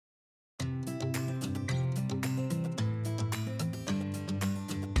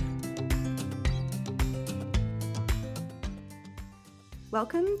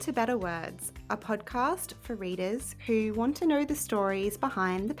Welcome to Better Words, a podcast for readers who want to know the stories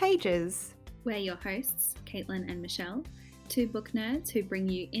behind the pages. We're your hosts, Caitlin and Michelle, two book nerds who bring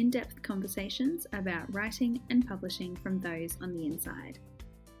you in-depth conversations about writing and publishing from those on the inside.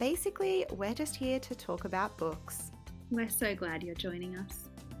 Basically, we're just here to talk about books. We're so glad you're joining us.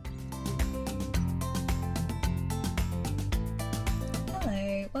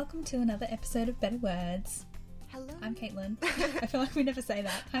 Hello, welcome to another episode of Better Words. Hello. I'm Caitlin. I feel like we never say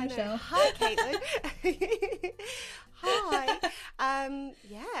that. Hi, Michelle. Hi, Caitlin. Hi.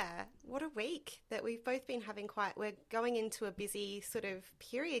 Yeah, what a week that we've both been having we're going into a busy sort of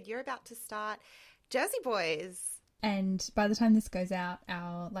period. You're about to start Jersey Boys. And by the time this goes out,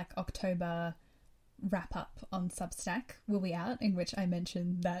 our October wrap-up on Substack will be out, in which I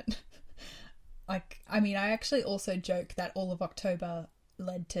mentioned that, I actually also joke that all of October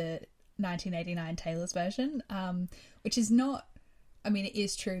led to 1989 Taylor's version, which is not, it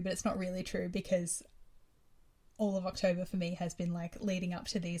is true, but it's not really true because all of October for me has been leading up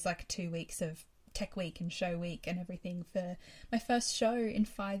to these 2 weeks of Tech Week and Show Week and everything for my first show in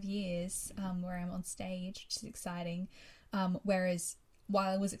 5 years, where I'm on stage, which is exciting. Whereas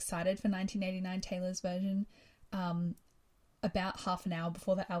while I was excited for 1989 Taylor's version, about half an hour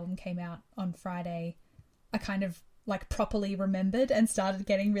before the album came out on Friday, I kind of properly remembered and started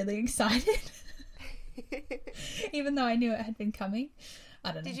getting really excited. Even though I knew it had been coming.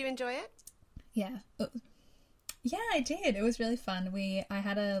 I don't know. Did you enjoy it? Yeah. Yeah, I did. It was really fun. I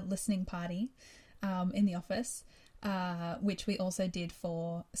had a listening party in the office, which we also did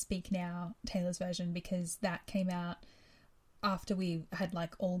for Speak Now, Taylor's version, because that came out after we had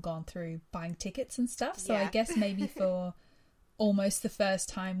all gone through buying tickets and stuff. So yeah. I guess maybe for almost the first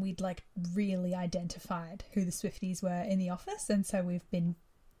time we'd really identified who the Swifties were in the office, and so we've been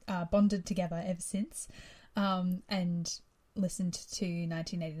bonded together ever since, and listened to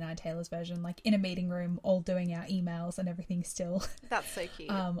 1989 Taylor's version in a meeting room, all doing our emails and everything still. That's so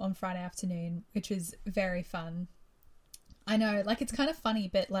cute. On Friday afternoon, which was very fun. I know, it's kind of funny,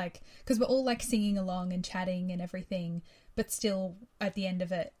 but because we're all singing along and chatting and everything, but still at the end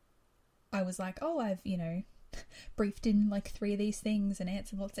of it I was I've briefed in 3 of these things and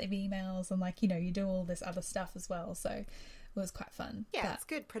answered lots of emails and you do all this other stuff as well, so it was quite fun. Yeah, it's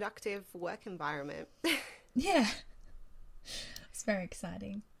good, productive work environment. Yeah, it's very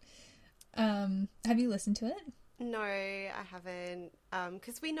exciting. Have you listened to it? No, I haven't,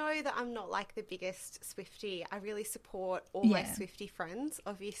 because we know that I'm not the biggest Swiftie. I really support all my Swiftie friends,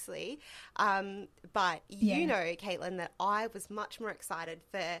 obviously, but you know, Caitlin, that I was much more excited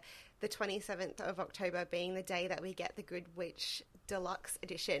for the 27th of October being the day that we get the Good Witch Deluxe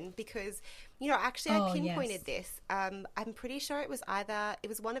edition, because actually I pinpointed this. I'm pretty sure it was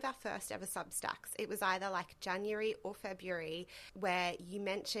one of our first ever Substacks. It was either January or February, where you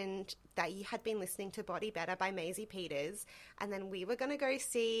mentioned that you had been listening to Body Better by Maisie Peters, and then we were going to go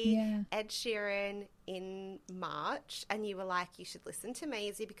see Ed Sheeran in March, and you were you should listen to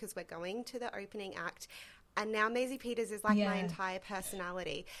Maisie because we're going to the opening act. And now Maisie Peters is my entire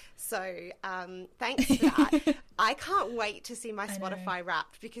personality. So thanks for that. I can't wait to see my Spotify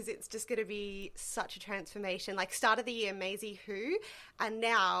Wrapped, because it's just going to be such a transformation. Start of the year, Maisie Who, and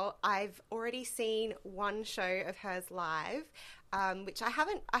now I've already seen one show of hers live, which I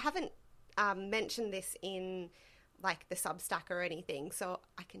haven't mentioned this in the Substack or anything, so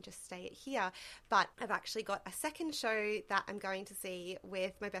I can just say it here. But I've actually got a second show that I'm going to see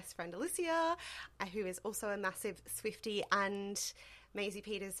with my best friend Alicia, who is also a massive Swiftie and Maisie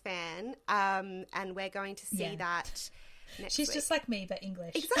Peters fan, and we're going to see that next She's week. Just like me, but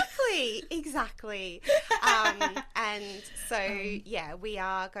English. Exactly. And so, we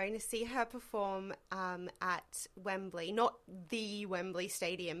are going to see her perform at Wembley, not the Wembley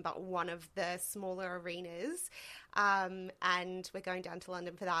Stadium, but one of the smaller arenas. And we're going down to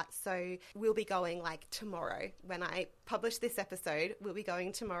London for that. So we'll be going tomorrow. When I publish this episode, we'll be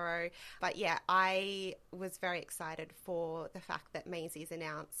going tomorrow. But yeah, I was very excited for the fact that Maisie's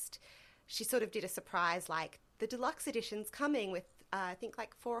announced. She sort of did a surprise, the deluxe edition's coming with, I think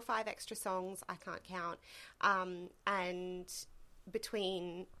 4 or 5 extra songs. I can't count. And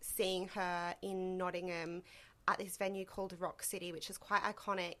between seeing her in Nottingham at this venue called Rock City, which is quite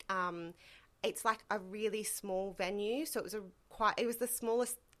iconic, it's a really small venue. So it was the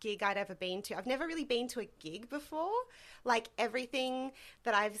smallest gig I'd ever been to. I've never really been to a gig before. Everything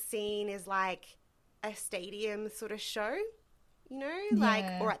that I've seen is a stadium sort of show,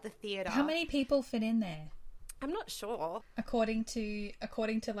 or at the theatre. How many people fit in there? I'm not sure. According to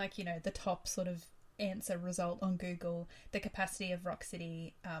the top sort of answer result on Google, the capacity of Rock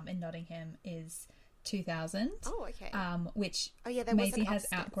City in Nottingham is 2000. Oh, okay. Which there Maisie was has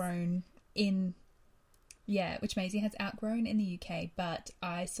outgrown in... Yeah, which Maisie has outgrown in the UK, but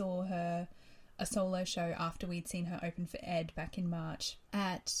I saw her a solo show after we'd seen her open for Ed back in March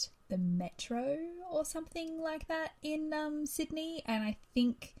at the Metro or something like that in Sydney, and I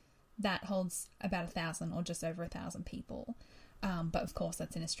think that holds about 1,000 or just over 1,000 people. But of course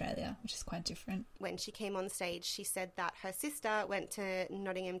that's in Australia, which is quite different. When she came on stage, she said that her sister went to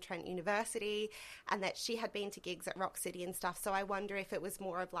Nottingham Trent University and that she had been to gigs at Rock City and stuff. So I wonder if it was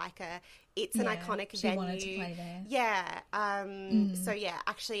more of like it's an iconic she venue. Wanted to play there. Yeah. So yeah,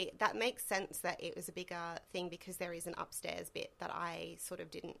 actually that makes sense that it was a bigger thing because there is an upstairs bit that I sort of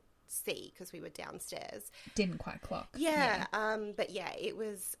didn't see because we were downstairs. Didn't quite clock. Yeah. But yeah,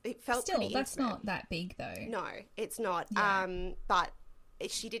 it felt still pretty that's intimate. not that big though. No, it's not. Yeah. But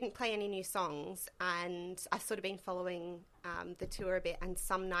she didn't play any new songs, and I've sort of been following the tour a bit, and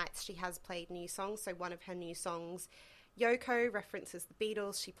some nights she has played new songs. So one of her new songs, Yoko, references the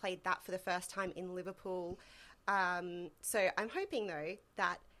Beatles. She played that for the first time in Liverpool. So I'm hoping though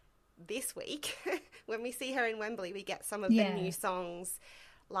that this week when we see her in Wembley we get some of the new songs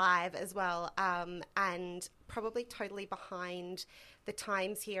live as well, and probably totally behind the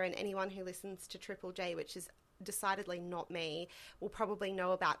times here, and anyone who listens to Triple J, which is decidedly not me, will probably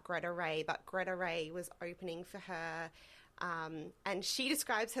know about Greta Ray, but Greta Ray was opening for her, and she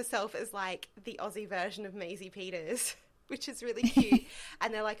describes herself as like the Aussie version of Maisie Peters, which is really cute,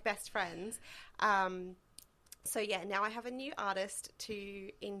 and they're like best friends. So yeah, now I have a new artist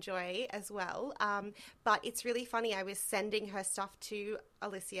to enjoy as well. But it's really funny. I was sending her stuff to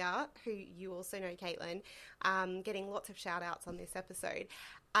Alicia, who you also know, Caitlin, getting lots of shout outs on this episode.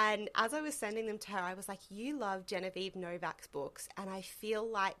 And as I was sending them to her, I was like, you love Genevieve Novak's books. And I feel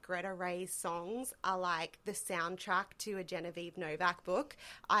like Greta Ray's songs are like the soundtrack to a Genevieve Novak book,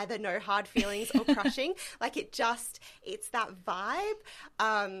 either No Hard Feelings or Crushing. Like it's that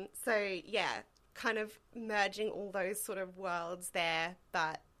vibe. So yeah, kind of merging all those sort of worlds there.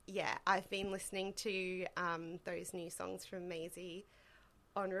 But yeah, I've been listening to those new songs from Maisie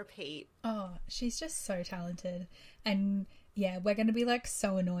on repeat. Oh, she's just so talented. And yeah, we're going to be like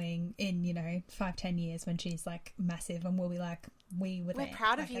so annoying in, 5-10 years when she's like massive, and we'll be like, we're there. We're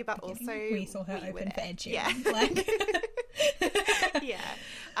proud of like, you, but also we saw her open for Ed Sheeran. Yeah. Like... yeah.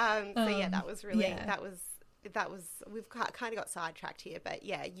 So yeah, that was really, that was, we've kind of got sidetracked here, but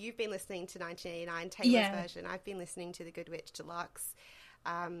yeah, you've been listening to 1989 Taylor's version. I've been listening to the Good Witch Deluxe.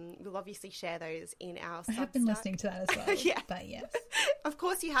 We'll obviously share those in our Substack. I have been listening to that as well. Yeah. But yes. Of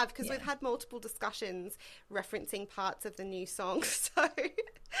course you have, because we've had multiple discussions referencing parts of the new song. So,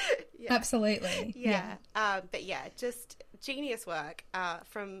 yeah. Absolutely. Yeah. But yeah, just genius work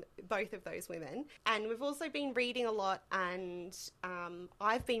from both of those women. And we've also been reading a lot, and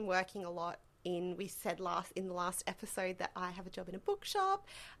I've been working a lot we said in the last episode that I have a job in a bookshop.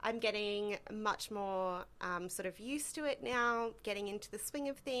 I'm getting much more sort of used to it now, getting into the swing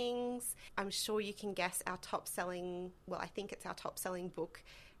of things. I'm sure you can guess I think it's our top selling book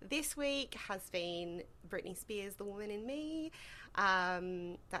this week has been Britney Spears' The Woman in Me.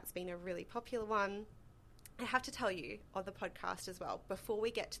 That's been a really popular one. I have to tell you on the podcast as well, before we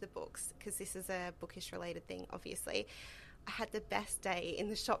get to the books, because this is a bookish related thing, obviously, I had the best day in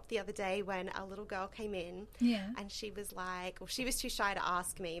the shop the other day when a little girl came in and she was like, well, she was too shy to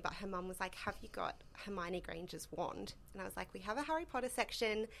ask me, but her mum was like, have you got Hermione Granger's wand? And I was like, we have a Harry Potter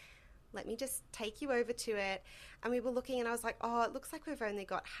section. Let me just take you over to it. And we were looking and I was like, oh, it looks like we've only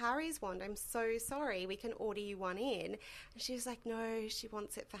got Harry's wand. I'm so sorry. We can order you one in. And she was like, no, she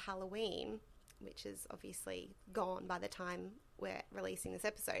wants it for Halloween, which is obviously gone by the time we're releasing this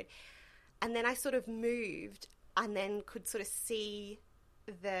episode. And then I sort of moved and then could sort of see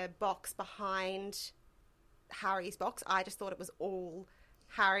the box behind Harry's box. I just thought it was all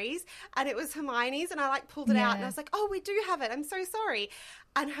Harry's, and it was Hermione's, and I like pulled it out and I was like, oh, we do have it. I'm so sorry.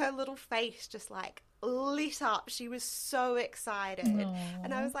 And her little face just like lit up. She was so excited. Aww.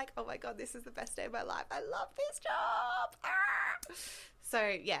 And I was like, oh my God, this is the best day of my life. I love this job. Ah!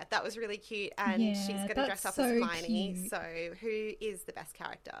 So yeah, that was really cute, and she's going to dress up as Hermione. Cute. So who is the best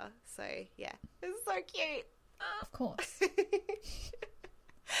character? So yeah, it was so cute. Of course.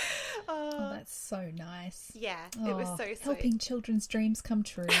 Oh, that's so nice. Yeah, it was so sweet. Helping children's dreams come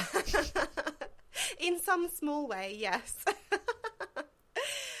true. In some small way, yes.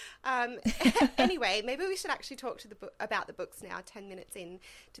 Anyway, maybe we should actually talk to about the books now, 10 minutes in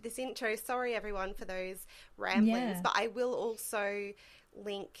to this intro. Sorry, everyone, for those ramblings, but I will also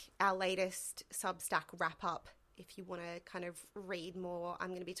link our latest Substack wrap-up if you want to kind of read more. I'm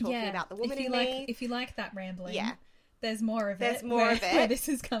going to be talking about The Woman in Me. If you like that rambling, there's more of There's it. more of it. Where this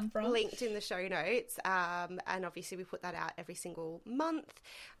has come from. Linked in the show notes. And obviously we put that out every single month.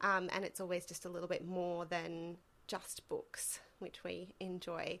 And it's always just a little bit more than just books, which we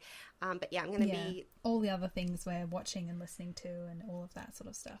enjoy. But yeah, I'm going to be... all the other things we're watching and listening to and all of that sort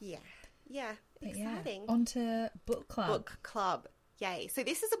of stuff. Yeah, exciting. On to book club. Book club. Yay. So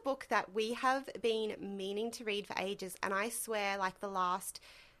this is a book that we have been meaning to read for ages, and I swear like the last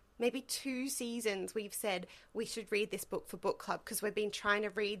maybe 2 seasons we've said we should read this book for book club because we've been trying to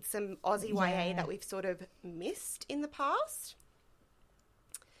read some Aussie YA that we've sort of missed in the past.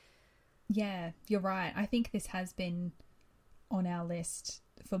 Yeah, you're right. I think this has been on our list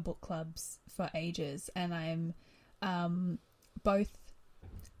for book clubs for ages, and I'm both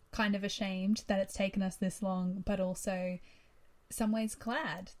kind of ashamed that it's taken us this long, but also some ways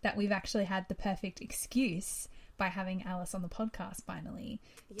glad that we've actually had the perfect excuse by having Alice on the podcast finally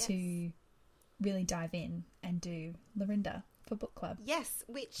to really dive in and do Lorinda for book club. Yes,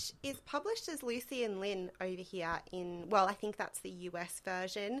 which is published as Lucy and Lynn over here in, well, I think that's the US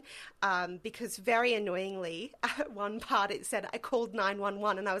version, because very annoyingly at one part it said I called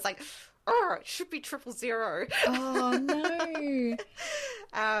 911 and I was like, oh, it should be 000. Oh no.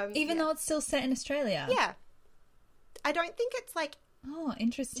 Even though it's still set in Australia. Yeah. I don't think it's like... Oh,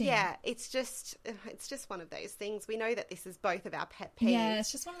 interesting. Yeah, it's just one of those things. We know that this is both of our pet peeves. Yeah,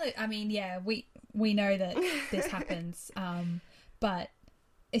 it's just one of the... I mean, yeah, we know that this happens, but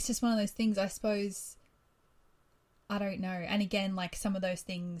it's just one of those things, I suppose... I don't know. And again, like, some of those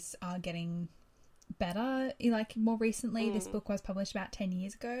things are getting better, like, more recently. This book was published about 10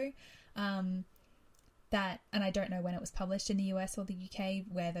 years ago. And I don't know when it was published in the US or the UK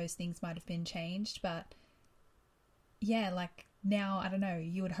where those things might have been changed, but yeah, like now, I don't know,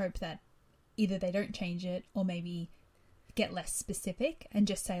 you would hope that either they don't change it or maybe get less specific and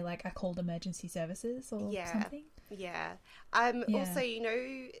just say like, I called emergency services or something. Yeah. Also, you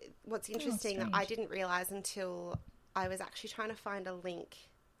know, what's interesting that I didn't realise until I was actually trying to find a link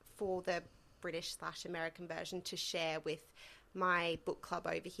for the British/American version to share with my book club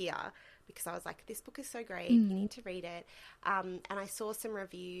over here, because I was like, this book is so great, you need to read it. And I saw some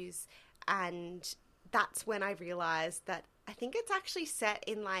reviews, and that's when I realised that I think it's actually set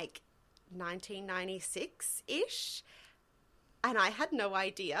in like 1996-ish, and I had no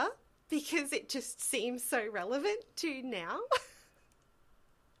idea because it just seems so relevant to now.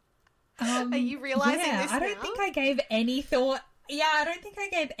 Are you realising this now? I don't think I gave any thought. Yeah, I don't think I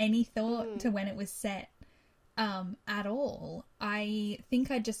gave any thought to when it was set. At all. I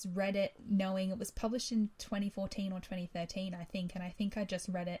think I just read it knowing it was published in 2014 or 2013, I think, and I think I just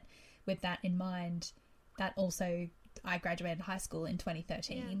read it with that in mind, that also I graduated high school in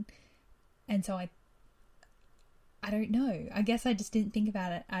 2013, and so I don't know. I guess I just didn't think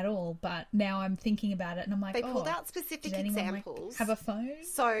about it at all, but now I'm thinking about it and I'm like, they pulled out specific examples. Have a phone?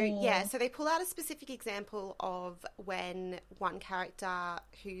 So they pull out a specific example of when one character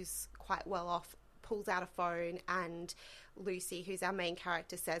who's quite well off pulls out a phone, and Lucy, who's our main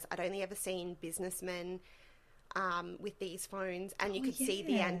character, says, I'd only ever seen businessmen with these phones, and you could see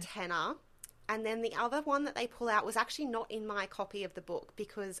the antenna. And then the other one that they pull out was actually not in my copy of the book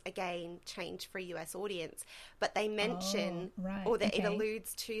because, again, changed for a US audience. But they mention, it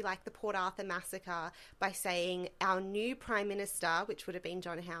alludes to like the Port Arthur massacre by saying our new Prime Minister, which would have been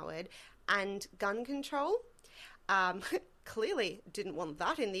John Howard, and gun control. Clearly didn't want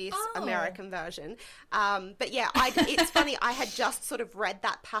that in the American version. But yeah, it's funny. I had just sort of read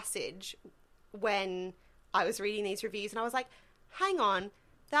that passage when I was reading these reviews, and I was like, hang on,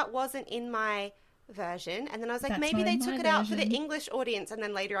 that wasn't in my version. And then I was like, maybe they took it out for the English audience. And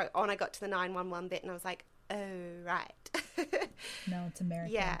then later on, I got to the 911 bit, and I was like, oh, right. No, it's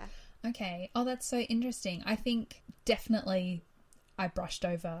American. Yeah. Okay. Oh, that's so interesting. I think definitely I brushed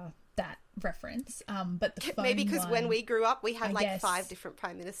over that reference, but the phone maybe because when we grew up we had I guess 5 different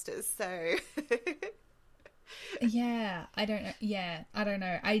prime ministers, so I don't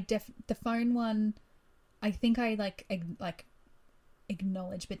know. The phone one, I think I like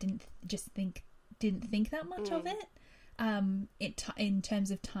acknowledged but didn't think that much of it in terms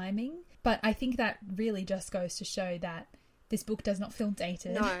of timing. But I think that really just goes to show that this book does not feel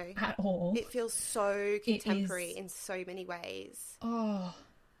dated at all. It feels so contemporary in so many ways.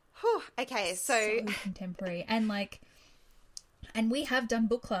 Okay, so contemporary, and we have done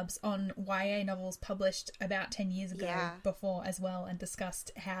book clubs on YA novels published about 10 years ago before as well, and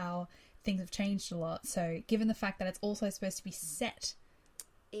discussed how things have changed a lot. So given the fact that it's also supposed to be set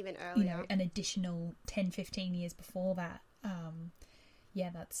even earlier, an additional 10-15 years before that,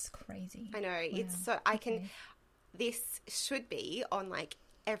 that's crazy. I know. Wow. It's so this should be on like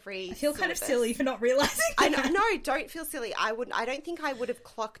every I feel kind of syllabus. silly for not realising that. I know, no, don't feel silly. I don't think I would have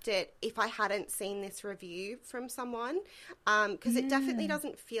clocked it if I hadn't seen this review from someone, because it definitely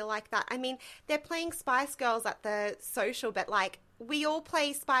doesn't feel like that. I mean, they're playing Spice Girls at the social, but like, we all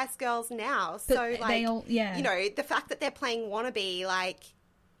play Spice Girls now. But so like, they all, yeah. you know, the fact that they're playing Wannabe, like,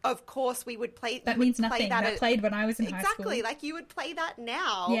 of course we would play. That means nothing. That played when I was in high school. Exactly. Like, you would play that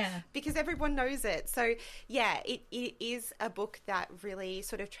now. Yeah. Because everyone knows it. So, yeah, it is a book that really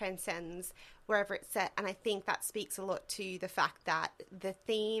sort of transcends wherever it's set. And I think that speaks a lot to the fact that the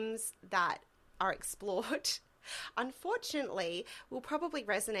themes that are explored, unfortunately, will probably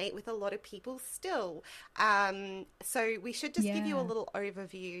resonate with a lot of people still. So we should just give you a little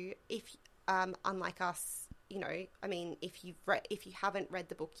overview if, unlike us, you know, I mean, if you haven't read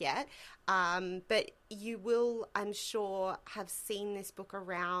the book yet, but you will, I'm sure, have seen this book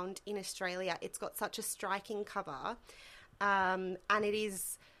around in Australia. It's got such a striking cover, and it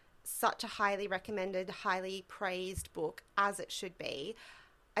is such a highly recommended, highly praised book, as it should be.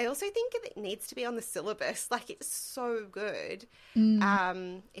 I also think it needs to be on the syllabus. Like, it's so good.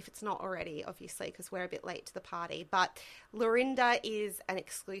 If it's not already, obviously, because we're a bit late to the party. But Lorinda is an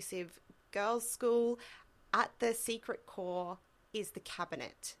exclusive girls' school. At the secret core is the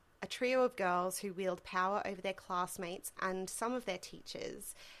Cabinet, a trio of girls who wield power over their classmates and some of their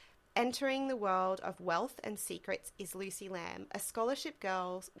teachers. Entering the world of wealth and secrets is Lucy Lamb, a scholarship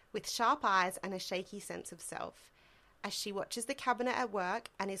girl with sharp eyes and a shaky sense of self. As she watches the Cabinet at work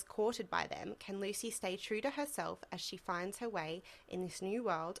and is courted by them, can Lucy stay true to herself as she finds her way in this new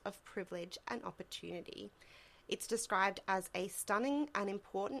world of privilege and opportunity? It's described as a stunning and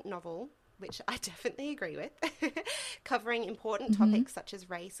important novel, which I definitely agree with, covering important topics such as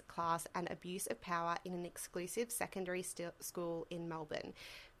race, class, and abuse of power in an exclusive secondary school in Melbourne.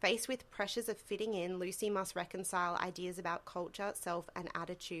 Faced with pressures of fitting in, Lucy must reconcile ideas about culture, self, and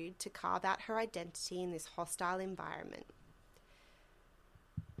attitude to carve out her identity in this hostile environment.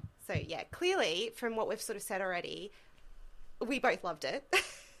 So, yeah, clearly, from what we've sort of said already, we both loved it.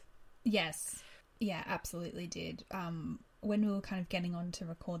 Yes. Yeah, absolutely did. When we were kind of getting on to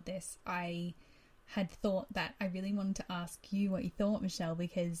record this, I had thought that I really wanted to ask you what you thought, Michelle,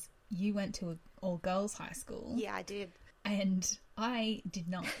 because you went to an all-girls high school. Yeah, I did. And I did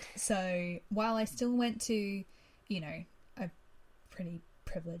not. So while I still went to, you know, a pretty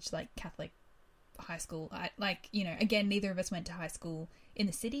privileged, like, Catholic high school, again, neither of us went to high school in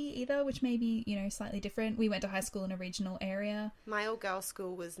the city either, which may be, you know, slightly different. We went to high school in a regional area. My all-girls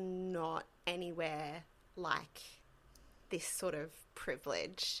school was not anywhere like this sort of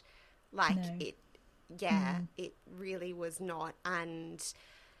privilege. Like, it really was not. And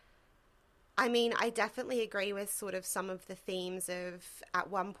I mean, I definitely agree with sort of some of the themes of, at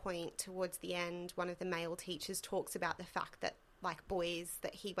one point towards the end, one of the male teachers talks about the fact that, like, boys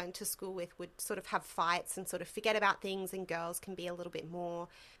that he went to school with would sort of have fights and sort of forget about things, and girls can be a little bit more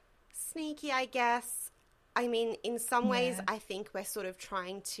sneaky, I guess. I mean, in some ways, I think we're sort of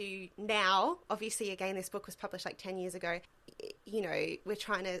trying to now, obviously, again, this book was published like 10 years ago, you know, we're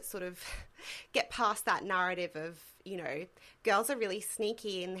trying to sort of get past that narrative of, you know, girls are really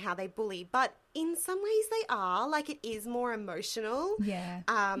sneaky in how they bully, but in some ways they are. Like, it is more emotional. Yeah,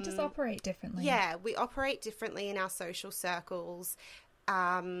 we just operate differently. Yeah, we operate differently in our social circles.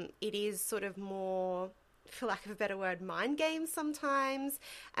 It is sort of more, for lack of a better word, mind games sometimes.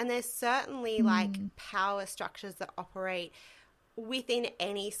 And there's certainly like power structures that operate within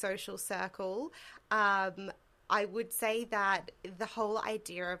any social circle. I would say that the whole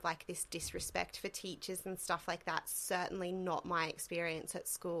idea of like this disrespect for teachers and stuff like that, certainly not my experience at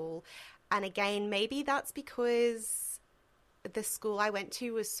school. And again, maybe that's because the school I went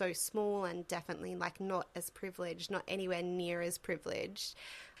to was so small and definitely like not as privileged, not anywhere near as privileged.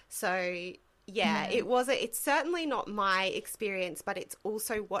 So yeah, it's certainly not my experience, but it's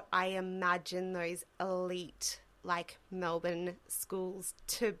also what I imagine those elite like Melbourne schools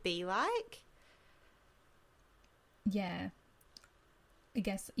to be like. Yeah. I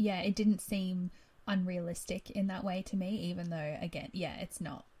guess, it didn't seem unrealistic in that way to me, even though, again, it's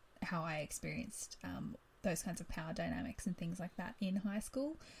not how I experienced those kinds of power dynamics and things like that in high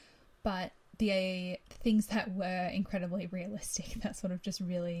school. But the things that were incredibly realistic that sort of just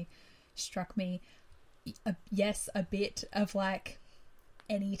really struck me, a bit of like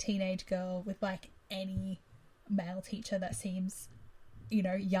any teenage girl with like any male teacher that seems, you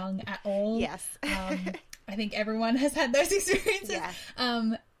know, young at all. Yes. I think everyone has had those experiences. Yeah.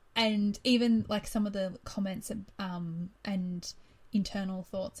 And even like some of the comments and internal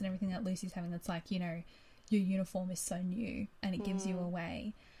thoughts and everything that Lucy's having, that's like, you know, your uniform is so new and it gives you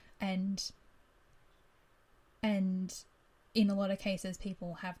away. And in a lot of cases,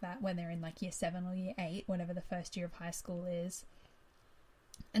 people have that when they're in like year 7 or year 8, whatever the first year of high school is.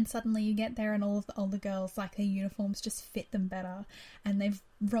 And suddenly you get there and all of the older girls, like, their uniforms just fit them better, and they've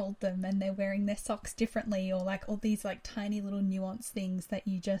rolled them and they're wearing their socks differently, or like all these like tiny little nuanced things that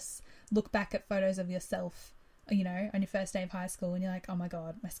you just look back at photos of yourself, you know, on your first day of high school and you're like, oh my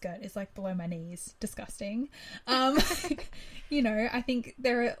God, my skirt is like below my knees. Disgusting. You know, I think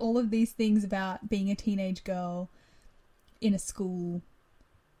there are all of these things about being a teenage girl in a school,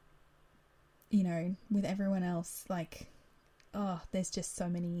 you know, with everyone else, like, oh, there's just so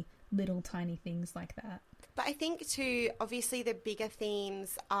many little tiny things like that. But I think too, obviously the bigger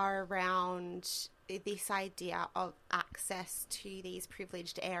themes are around this idea of access to these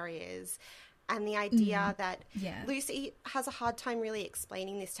privileged areas, and the idea that Lucy has a hard time really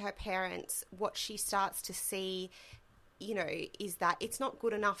explaining this to her parents. What she starts to see, you know, is that it's not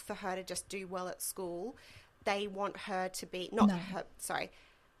good enough for her to just do well at school. They want her to be,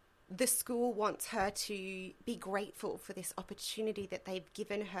 the school wants her to be grateful for this opportunity that they've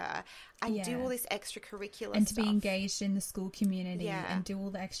given her and do all this extracurricular and stuff. To be engaged in the school community and do all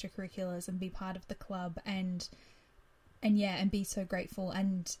the extracurriculars and be part of the club and be so grateful.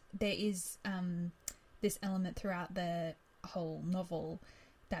 And there is this element throughout the whole novel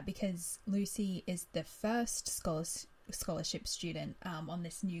that because Lucy is the first scholarship student on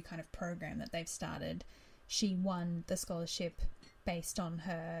this new kind of program that they've started, she won the scholarship based on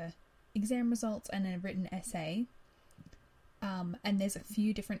her exam results and a written essay. And there's a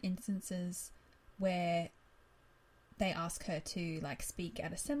few different instances where they ask her to like speak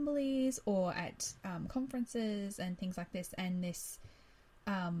at assemblies or at conferences and things like this, and this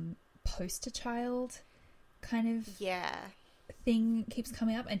poster child kind of thing keeps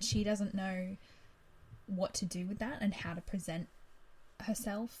coming up, and she doesn't know what to do with that and how to present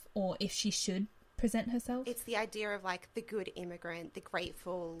herself, or if she should present herself. It's the idea of like the good immigrant, the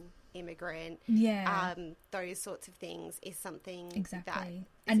grateful immigrant, those sorts of things is something that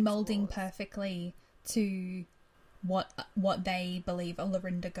and molding perfectly to what they believe a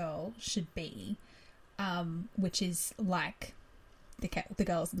Lorinda girl should be, which is like the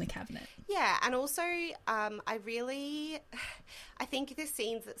girls in the cabinet. Yeah, and also I think the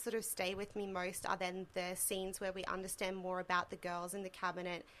scenes that sort of stay with me most are then the scenes where we understand more about the girls in the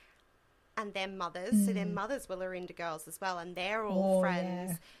cabinet and their mothers. So their mothers were Lorinda girls as well, and they're all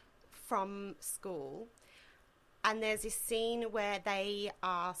friends from school. And there's this scene where they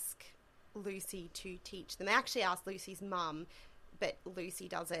ask Lucy to teach them. They actually ask Lucy's mum, but Lucy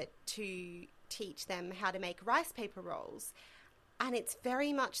does it to teach them how to make rice paper rolls. And it's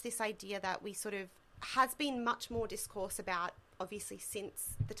very much this idea that we sort of has been much more discourse about, obviously,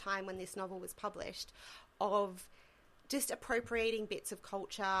 since the time when this novel was published, of just appropriating bits of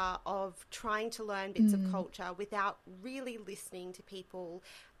culture, of trying to learn bits of culture without really listening to people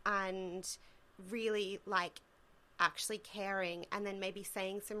and really like actually caring, and then maybe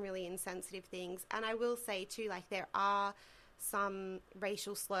saying some really insensitive things. And I will say too, like, there are some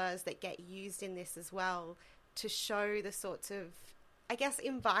racial slurs that get used in this as well to show the sorts of, I guess,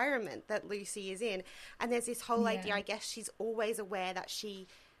 environment that Lucy is in. And there's this whole idea, I guess she's always aware that she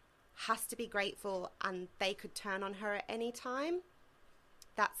has to be grateful and they could turn on her at any time.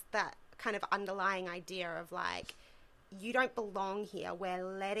 That's that kind of underlying idea of like, you don't belong here, we're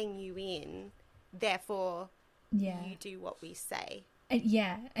letting you in, therefore you do what we say.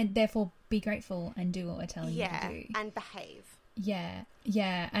 And therefore be grateful and do what we're telling you to do. And behave.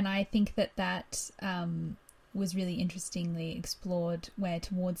 And I think that was really interestingly explored, where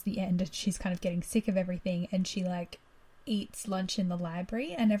towards the end she's kind of getting sick of everything and she like eats lunch in the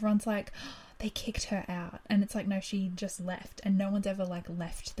library and everyone's like, oh, they kicked her out, and it's like, no, she just left, and no one's ever like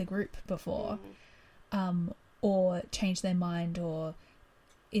left the group before or changed their mind or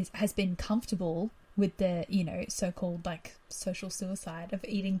has been comfortable with the, you know, so-called like social suicide of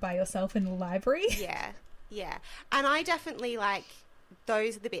eating by yourself in the library. Yeah. And I definitely like,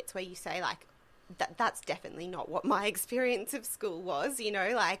 those are the bits where you say like, that's definitely not what my experience of school was, you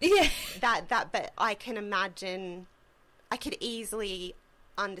know, like but I can imagine, I could easily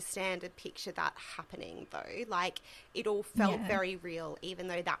understand and picture that happening though. Like, it all felt very real, even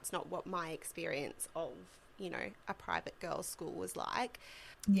though that's not what my experience of, you know, a private girls' school was like.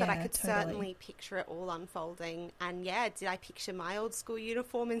 But I could certainly picture it all unfolding. And did I picture my old school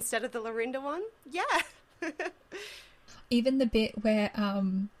uniform instead of the Lorinda one? Yeah. Even the bit where,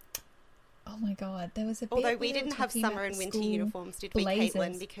 oh my God, there was a bit. Although we didn't have summer and winter uniforms, did we,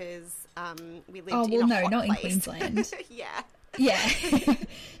 Caitlin? Because we lived in a hot not place. in Queensland.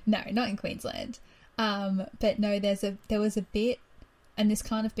 No, not in Queensland. But no, there was a bit and this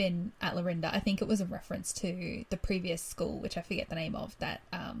can't have been at Lorinda. I think it was a reference to the previous school, which I forget the name of, that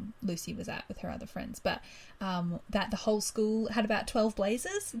Lucy was at with her other friends. But that the whole school had about 12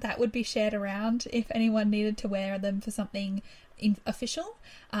 blazers that would be shared around if anyone needed to wear them for something official.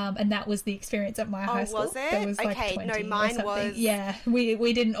 And that was the experience at my high school. Was it? There was like okay, 20 no, mine or something. was... Yeah,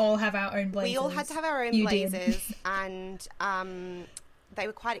 we didn't all have our own blazers. We all had to have our own You blazers, did. and they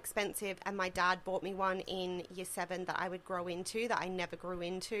were quite expensive, and my dad bought me one in year 7 that I would grow into, that I never grew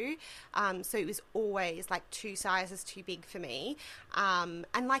into. So it was always like 2 sizes too big for me. And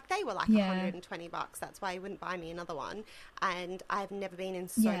like they were like $120. That's why he wouldn't buy me another one. And I've never been in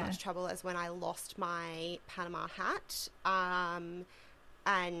so much trouble as when I lost my Panama hat.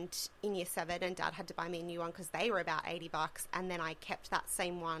 And in year 7, and Dad had to buy me a new one because they were about $80, and then I kept that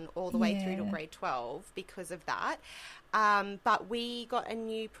same one all the way through to grade 12 because of that. But we got a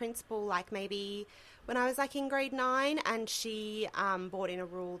new principal like maybe when I was like in grade 9, and she brought in a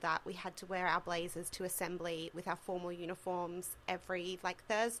rule that we had to wear our blazers to assembly with our formal uniforms every like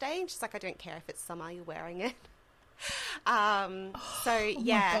Thursday, and she's like, I don't care if it's summer, you're wearing it. It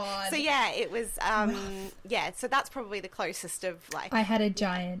was so that's probably the closest of like... I had a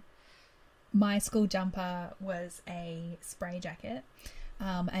giant... My school jumper was a spray jacket,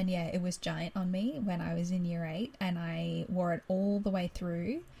 and it was giant on me when I was in year 8, and I wore it all the way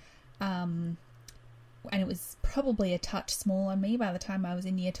through, and it was probably a touch small on me by the time I was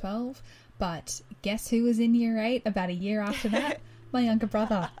in year 12, but guess who was in year 8 about a year after that? My younger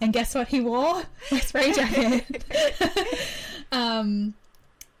brother. And guess what he wore? My spray jacket. I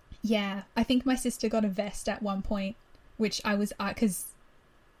think my sister got a vest at one point, which I was, because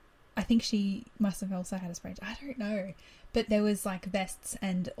I think she must have also had a spray jacket. I don't know. But there was like vests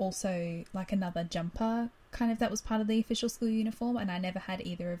and also like another jumper kind of that was part of the official school uniform, and I never had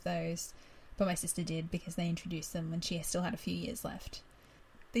either of those, but my sister did because they introduced them when she still had a few years left.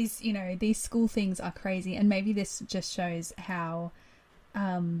 These school things are crazy, and maybe this just shows how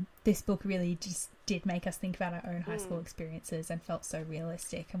this book really just did make us think about our own high school experiences and felt so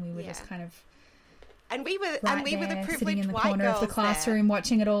realistic, and we were just kind of we were the privileged sitting in the white corner girls of the classroom there.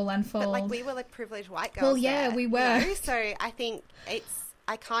 watching it all unfold. But like we were like privileged white girls. Well, yeah, there, we were. So I think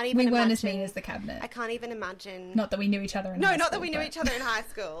I can't even. We weren't imagine, as mean as the cabinet. I can't even imagine. Not that we knew each other in high school. No, not that we knew each other in high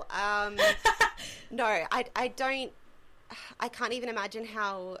school. No, I don't. I can't even imagine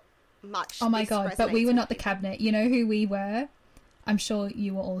how much. Oh my god! But we were not the people. cabinet. You know who we were? I'm sure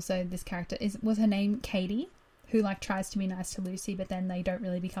you were also this character. Was her name Katie, who like tries to be nice to Lucy, but then they don't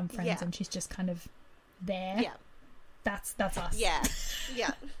really become friends, and she's just kind of there. Yeah, that's us. Yeah,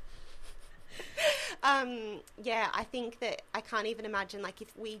 yeah. I think that I can't even imagine, like,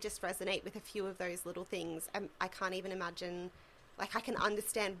 if we just resonate with a few of those little things, I can't even imagine, like, I can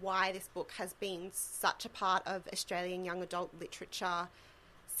understand why this book has been such a part of Australian young adult literature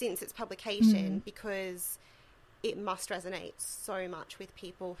since its publication, because it must resonate so much with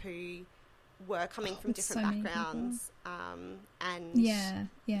people who were coming from different backgrounds. And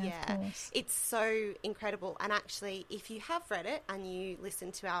of course. It's so incredible. And actually, if you have read it and you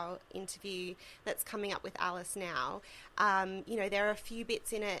listen to our interview that's coming up with Alice now, there are a few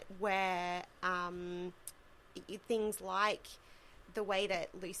bits in it where things like the way that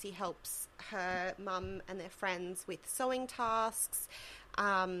Lucy helps her mum and their friends with sewing tasks,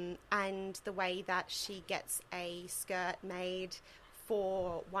 and the way that she gets a skirt made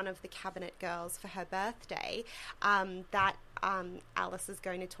for one of the cabinet girls for her birthday, that Alice is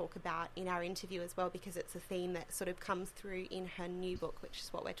going to talk about in our interview as well, because it's a theme that sort of comes through in her new book, which is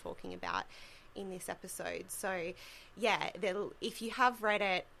what we're talking about in this episode. So if you have read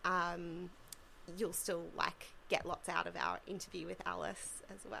it, you'll still get lots out of our interview with Alice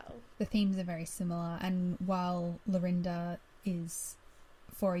as well. The themes are very similar, and while Lorinda is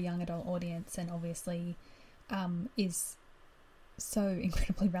for a young adult audience and obviously is so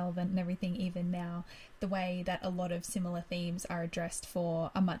incredibly relevant and everything even now, the way that a lot of similar themes are addressed for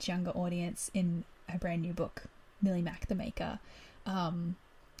a much younger audience in her brand new book, Millie Mac the Maker,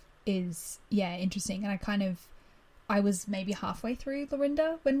 is interesting. And I was maybe halfway through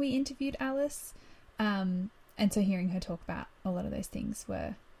Lorinda when we interviewed Alice, and so hearing her talk about a lot of those things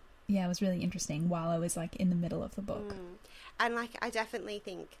it was really interesting while I was in the middle of the book. And I definitely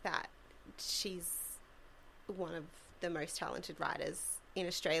think that she's one of the most talented writers in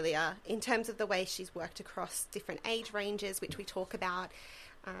Australia in terms of the way she's worked across different age ranges, which we talk about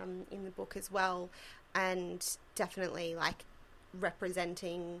in the book as well, and definitely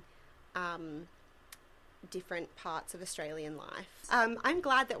representing different parts of Australian life. I'm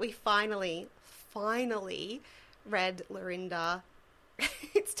glad that we finally read Lorinda.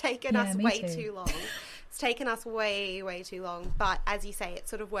 It's taken us way too long It's taken us way, way too long. But as you say, it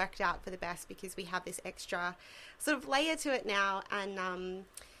sort of worked out for the best because we have this extra sort of layer to it now. And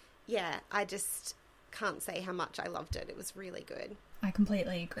I just can't say how much I loved it. It was really good. I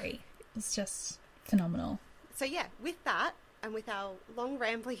completely agree. It's just phenomenal. So yeah, with that and with our long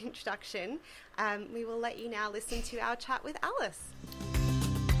rambling introduction, we will let you now listen to our chat with Alice.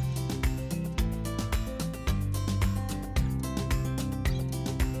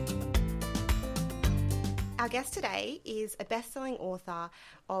 Our guest today is a best-selling author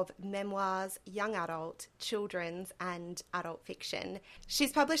of memoirs, young adult, children's and adult fiction.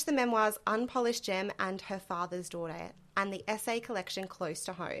 She's published the memoirs Unpolished Gem and Her Father's Daughter and the essay collection Close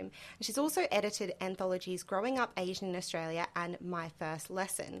to Home. And she's also edited anthologies Growing Up Asian in Australia and My First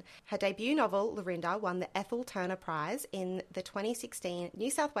Lesson. Her debut novel, Lorinda, won the Ethel Turner Prize in the 2016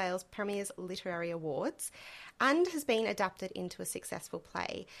 New South Wales Premier's Literary Awards and has been adapted into a successful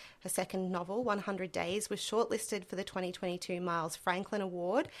play. Her second novel, 100 Days, was shortlisted for the 2022 Miles Franklin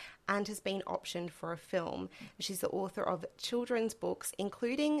Award and has been optioned for a film. She's the author of children's books,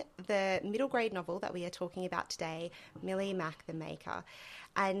 including the middle grade novel that we are talking about today, Millie Mack the Maker.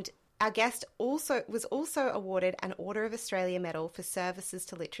 And our guest was also awarded an Order of Australia Medal for services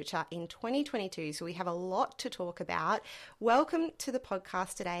to literature in 2022, so we have a lot to talk about. Welcome to the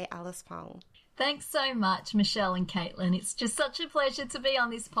podcast today, Alice Pung. Thanks so much, Michelle and Caitlin. It's just such a pleasure to be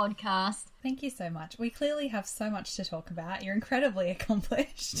on this podcast. Thank you so much. We clearly have so much to talk about. You're incredibly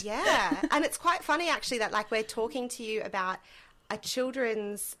accomplished. Yeah, and it's quite funny actually that we're talking to you about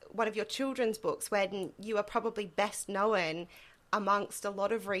one of your children's books when you are probably best known amongst a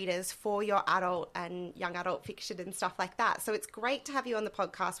lot of readers for your adult and young adult fiction and stuff like that. So it's great to have you on the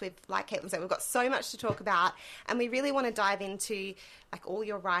podcast. Like Caitlin said, we've got so much to talk about and we really want to dive into all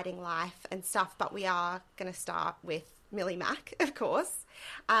your writing life and stuff, but we are going to start with Millie Mack, of course.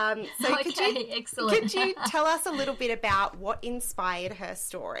 Okay, excellent. Could you tell us a little bit about what inspired her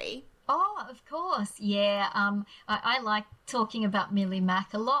story? Oh, of course. Yeah, I like talking about Millie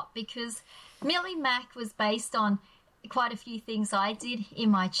Mack a lot because Millie Mack was based on quite a few things I did in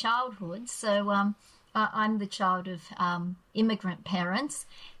my childhood. So I'm the child of immigrant parents,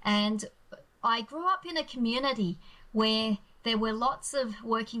 and I grew up in a community where there were lots of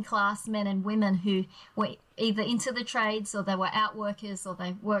working class men and women who were either into the trades or they were out workers or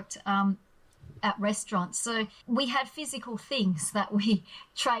they worked at restaurants. So we had physical things that we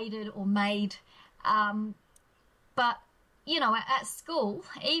traded or made. But, at school,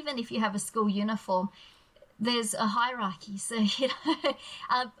 even if you have a school uniform, there's a hierarchy. So,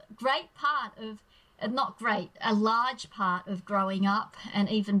 a large part of growing up and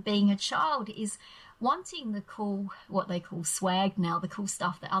even being a child is wanting the cool, what they call swag now, the cool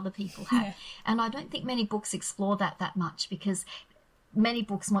stuff that other people have. Yeah. And I don't think many books explore that much because many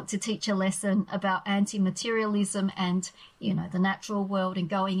books want to teach a lesson about anti-materialism and, the natural world and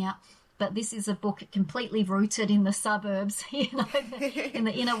going out. But this is a book completely rooted in the suburbs, in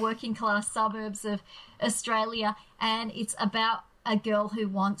the inner working class suburbs of Australia. And it's about a girl who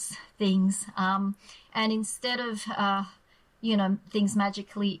wants things. And instead of, things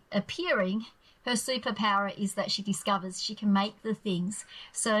magically appearing, her superpower is that she discovers she can make the things.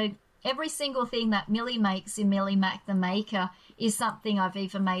 So every single thing that Millie makes in Millie Mack the Maker is something I've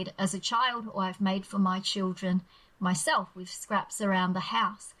either made as a child or I've made for my children myself with scraps around the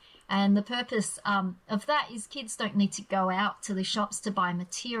house. And the purpose of that is kids don't need to go out to the shops to buy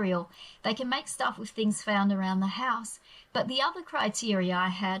material. They can make stuff with things found around the house. But the other criteria I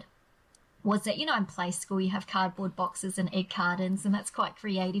had was that, in play school you have cardboard boxes and egg cartons, and that's quite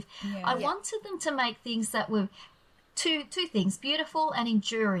creative. Yeah. I wanted them to make things that were two things, beautiful and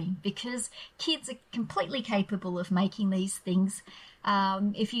enduring, because kids are completely capable of making these things.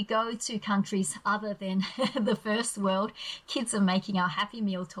 If you go to countries other than the first world, kids are making our Happy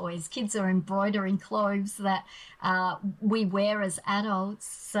Meal toys. Kids are embroidering clothes that we wear as adults.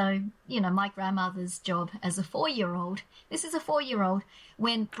 So, my grandmother's job as a 4-year-old, this is a 4-year-old,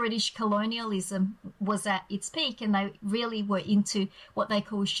 when British colonialism was at its peak and they really were into what they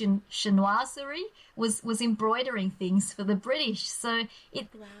call chinoiserie, was embroidering things for the British. So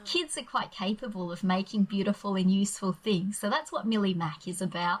kids are quite capable of making beautiful and useful things. So that's what Millie Mack is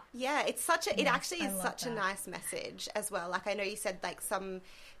about. Yeah, it actually is such a nice message as well. I know you said some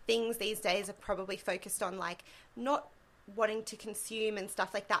things these days are probably focused on not wanting to consume and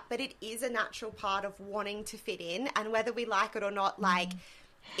stuff like that, but it is a natural part of wanting to fit in, and whether we like it or not,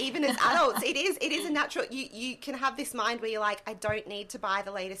 even as adults, it is a natural, you can have this mind where you're like, I don't need to buy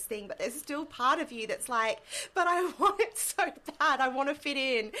the latest thing, but there's still part of you that's like, but I want it so bad, I want to fit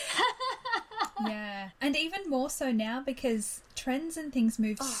in. Yeah, and even more so now because trends and things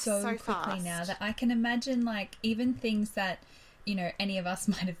move so quickly fast now that I can imagine, like, even things that, you know, any of us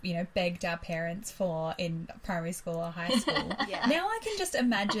might have, you know, begged our parents for in primary school or high school. Yeah. Now I can just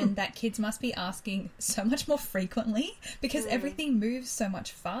imagine that kids must be asking so much more frequently because everything moves so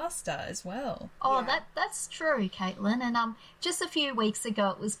much faster as well. Oh, that's true, Caitlin. And just a few weeks ago,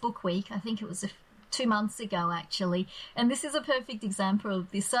 it was Book Week. I think it was 2 months ago, actually. And this is a perfect example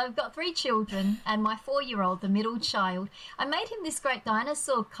of this. So I've got 3 children, and my 4-year-old, the middle child, I made him this great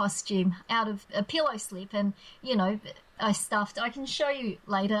dinosaur costume out of a pillow slip, and, you know, I can show you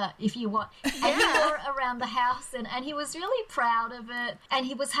later if you want. And he wore it around the house, and he was really proud of it, and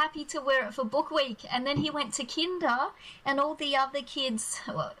he was happy to wear it for Book Week. And then he went to kinder, and all the other kids,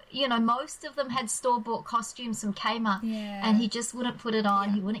 you know, most of them had store-bought costumes from Kmart, and he just wouldn't put it on.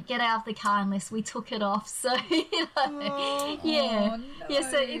 He wouldn't get out of the car unless we took it off. So, you know, no.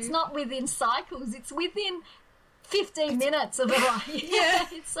 So it's not within cycles, it's within 15 minutes of a ride.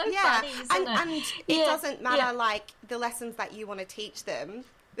 It's so funny, isn't it? And it doesn't matter, like, the lessons that you want to teach them.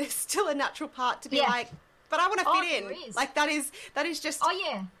 There's still a natural part to be like, but I want to fit in. There is. Like, that is just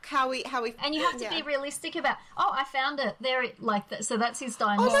how we and you have to be realistic about, I found it there, like that. So that's his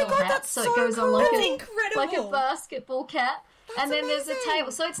dinosaur my God, hat. that's so so it goes on Incredible. like a basketball cap. That's and then amazing. there's a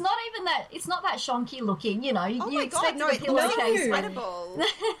table. So it's not even that, it's not that shonky looking, you know. You expect no, a it's pillowcase. incredible.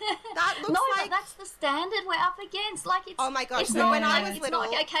 That looks But that's the standard we're up against. Like, it's, oh my gosh, it's so not when I like, was it's little,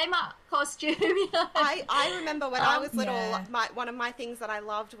 not like a Kmart costume, you know. I remember when I was little, Yeah. one of my things that I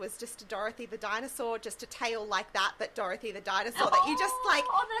loved was just a Dorothy the dinosaur, just a tail like that, but Dorothy the dinosaur that you just like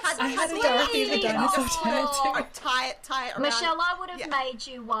that's so I had a sweet. Dorothy the dinosaur tail too. tie it around. Michelle, I would have made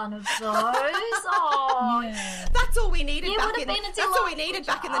you one of those. Oh, Yeah. That's all we needed You back would in. have been a That's all we delight, needed would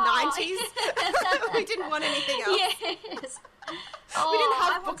back in the you? 90s. We didn't want anything else. yes. We didn't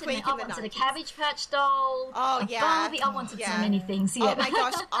have I Book wanted, Week I in the wanted a 90s. Cabbage Patch doll. Oh, a yeah. Barbie. I wanted so many things. Yeah. Oh my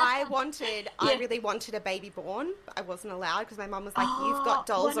gosh, I really wanted a baby born. But I wasn't allowed because my mum was like, "You've got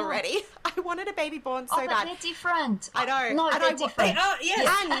dolls why not? already." I wanted a baby born so but bad. they're different. I know. No, And they're I- different. Oh,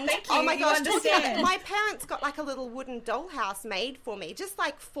 yes. And Thank you. oh my You gosh, understand. my parents got like a little wooden dollhouse made for me, just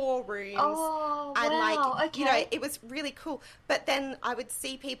like 4 rooms. Oh, and wow. like, you know, Okay. it was really cool. But then I would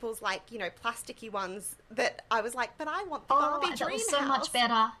see people's like, you know, plasticky ones that I was like, but I want the Barbie that dream was so house. much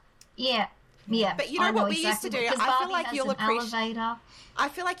better. Yeah. Yeah. But you know I what we used exactly to do? because I feel Barbie like has you'll an appreciate- elevator. I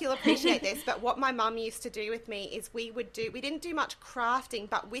feel like you'll appreciate this, but what my mum used to do with me is we didn't do much crafting,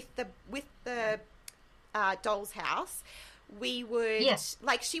 but with the doll's house, we would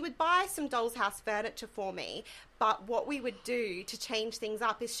like, she would buy some doll's house furniture for me, but what we would do to change things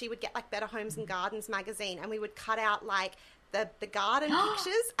up is she would get like Better Homes and Gardens magazine, and we would cut out like the garden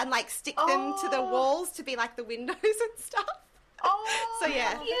pictures and like stick them to the walls to be like the windows and stuff. Oh, So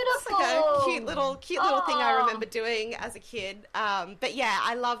yeah, beautiful. it's like a cute little thing I remember doing as a kid. But yeah,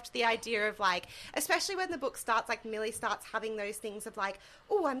 I loved the idea of like, especially when the book starts, like Millie starts having those things of like,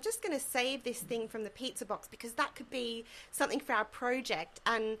 oh, I'm just going to save this thing from the pizza box because that could be something for our project.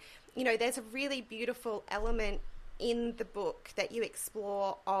 And you know, there's a really beautiful element in the book that you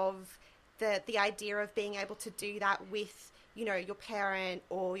explore of the idea of being able to do that with, you know, your parent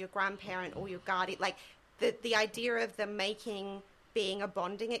or your grandparent or your guardian, like the idea of them being a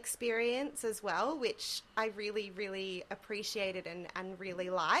bonding experience as well, which I really, really appreciated and really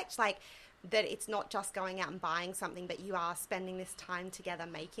liked. Like, that it's not just going out and buying something, but you are spending this time together,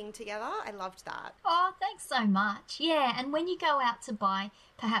 making together. I loved that. Oh, thanks so much. Yeah, and when you go out to buy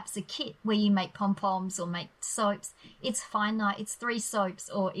perhaps a kit where you make pom-poms or make soaps, it's finite. It's 3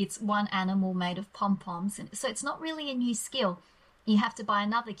 soaps or it's 1 animal made of pom-poms. And so it's not really a new skill. You have to buy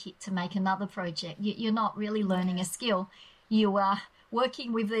another kit to make another project. You're not really learning a skill. You are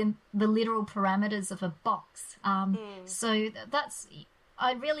working within the literal parameters of a box. So that's...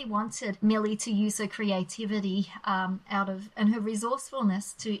 I really wanted Millie to use her creativity and her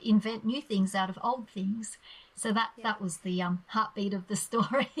resourcefulness to invent new things out of old things. So that was the heartbeat of the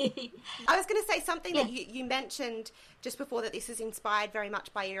story. I was going to say something that you mentioned just before, that this is inspired very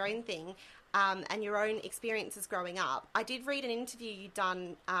much by your own thing and your own experiences growing up. I did read an interview you'd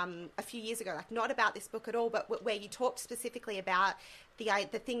done a few years ago, like not about this book at all, but where you talked specifically about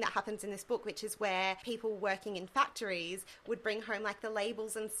the thing that happens in this book, which is where people working in factories would bring home like the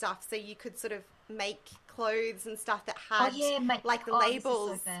labels and stuff, so you could sort of make clothes and stuff that had like the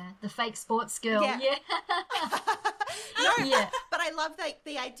labels. This is so bad. The fake sports girl. Yeah. But I love like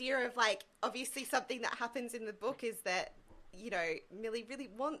the idea of like, obviously something that happens in the book is that, you know, Millie really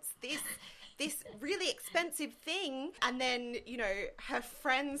wants this this really expensive thing. And then, you know, her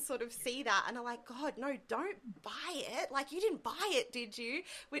friends sort of see that and are like, God, no, don't buy it. Like, you didn't buy it, did you?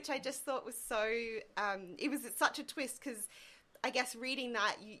 Which I just thought was so, it was such a twist, because I guess reading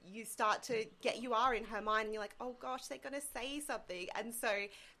that, you start to you are in her mind and you're like, oh gosh, they're going to say something. And so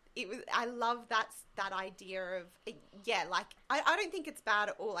I love that idea of, yeah, like, I don't think it's bad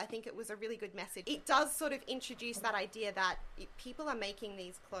at all. I think it was a really good message. It does sort of introduce that idea that people are making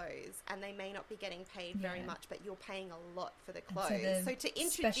these clothes and they may not be getting paid very much, but you're paying a lot for the clothes. So to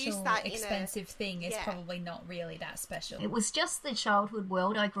introduce that expensive thing is probably not really that special. It was just the childhood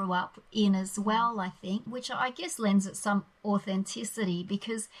world I grew up in as well, I think, which I guess lends it some authenticity,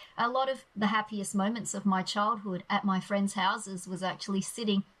 because a lot of the happiest moments of my childhood at my friends' houses was actually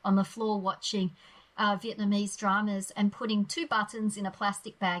sitting on the floor watching Vietnamese dramas and putting 2 buttons in a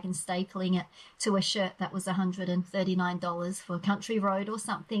plastic bag and stapling it to a shirt that was $139 for Country Road or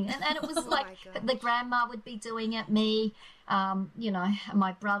something. And it was like the grandma would be doing it, me, you know,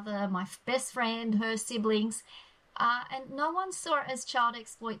 my brother, my best friend, her siblings. And no one saw it as child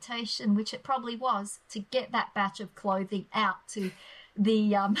exploitation, which it probably was, to get that batch of clothing out to the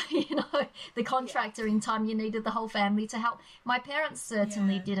you know, the contractor in time you needed the whole family to help. My parents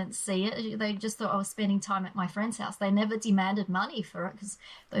certainly didn't see it. They just thought I was spending time at my friend's house. They never demanded money for it, because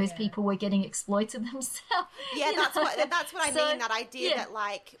those people were getting exploited themselves. Yeah, that's what I mean, that idea that,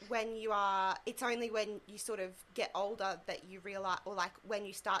 like, when you are, it's only when you sort of get older that you realize, or like when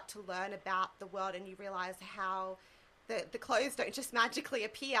you start to learn about the world and you realize how the clothes don't just magically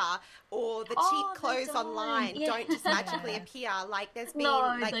appear, or the cheap clothes online don't just magically appear. Like, there's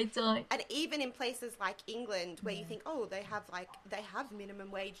been they don't. And even in places like England, where you think, oh, they have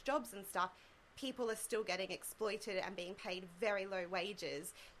minimum wage jobs and stuff, people are still getting exploited and being paid very low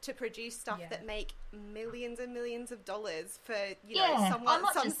wages to produce stuff that make millions and millions of dollars for, you know,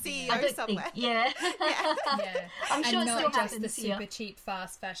 some CEO somewhere. I'm sure and it's not still just the super cheap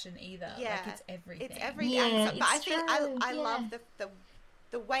fast fashion either. Like, it's everything. It's everything. Yeah, but I think I love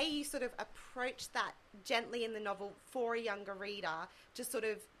the way you sort of approach that gently in the novel for a younger reader, to sort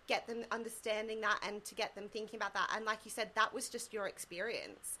of get them understanding that and to get them thinking about that. And like you said, that was just your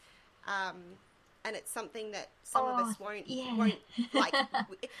experience. And it's something that some of us won't like,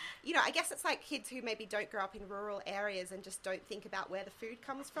 you know, I guess it's like kids who maybe don't grow up in rural areas and just don't think about where the food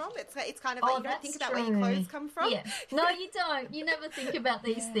comes from. It's kind of like, you don't think about where your clothes come from. Yeah. No, you don't. You never think about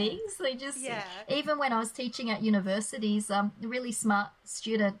these things. They just, even when I was teaching at universities, a really smart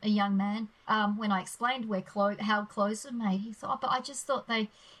student, a young man, when I explained how clothes were made, he thought, but I just thought they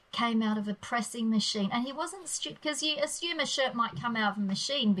came out of a pressing machine. And he wasn't stupid, because you assume a shirt might come out of a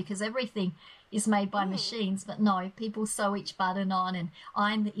machine because everything is made by machines, but no, people sew each button on and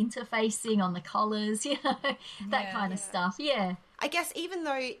iron the interfacing on the collars, you know, that kind of stuff. Yeah. I guess even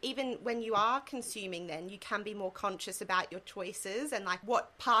when you are consuming, then you can be more conscious about your choices and like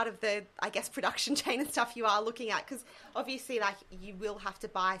what part of the, I guess, production chain and stuff you are looking at, because obviously, like, you will have to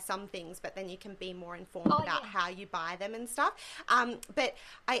buy some things, but then you can be more informed about how you buy them and stuff. But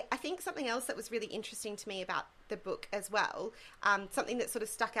I think something else that was really interesting to me about the book as well, something that sort of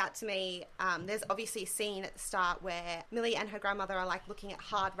stuck out to me, there's obviously a scene at the start where Millie and her grandmother are like looking at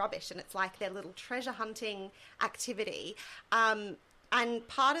hard rubbish, and it's like their little treasure hunting activity. And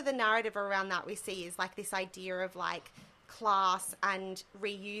part of the narrative around that we see is like this idea of like class and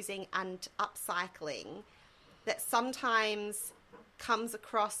reusing and upcycling that sometimes comes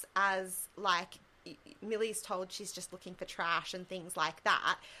across as like, Millie's told she's just looking for trash and things like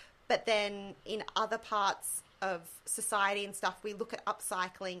that. But then in other parts of society and stuff, we look at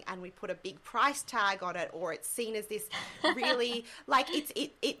upcycling and we put a big price tag on it, or it's seen as this really like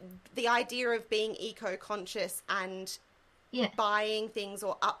the idea of being eco-conscious and buying things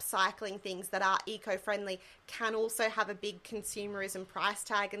or upcycling things that are eco-friendly can also have a big consumerism price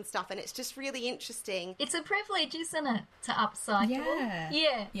tag and stuff, and it's just really interesting. It's a privilege, isn't it, to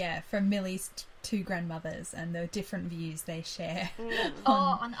upcycle? Yeah, from Millie's two grandmothers and the different views they share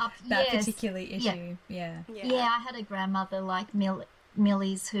on that particular issue. Yeah, I had a grandmother like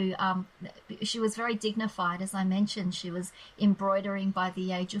Millie's who she was very dignified. As I mentioned, she was embroidering by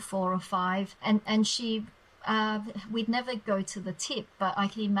the age of 4 or 5, and she we'd never go to the tip, but I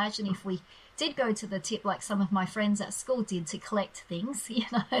can imagine if we did go to the tip, like some of my friends at school did, to collect things, you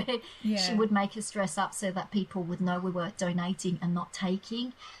know, she would make us dress up so that people would know we were donating and not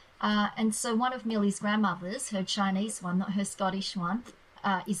taking. And so one of Millie's grandmothers, her Chinese one, not her Scottish one,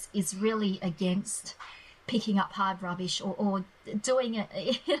 is really against picking up hard rubbish or doing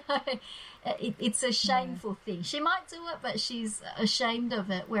it. You know, it's a shameful thing. She might do it, but she's ashamed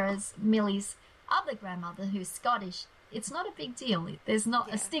of it, whereas Millie's other grandmother, who's Scottish, it's not a big deal. There's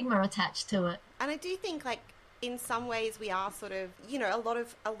not a stigma attached to it. And I do think, like, in some ways we are sort of, you know, a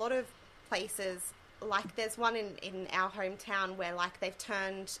lot of places, like there's one in our hometown where, like, they've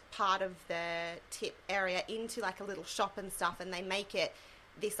turned part of the tip area into like a little shop and stuff, and they make it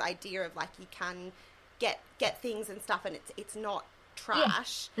this idea of like you can get things and stuff, and it's not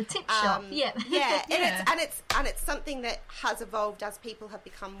trash. The tip shop. And it's something that has evolved as people have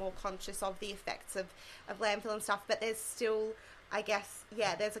become more conscious of the effects of landfill and stuff. But there's still, I guess,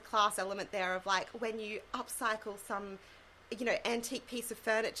 there's a class element there of like when you upcycle some, you know, antique piece of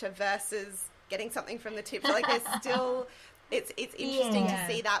furniture versus getting something from the tip. Like there's still, it's interesting to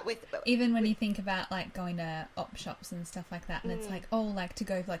see that with even when you think about like going to op shops and stuff like that, and it's like, oh, like to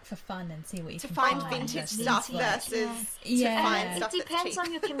go like for fun and see what you can find vintage stuff versus to find stuff. It depends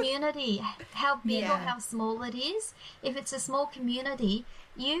on your community, how big or how small it is. If it's a small community,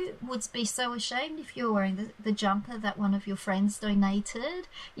 you would be so ashamed if you were wearing the jumper that one of your friends donated,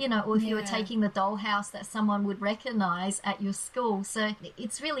 you know, or if you were taking the dollhouse that someone would recognise at your school. So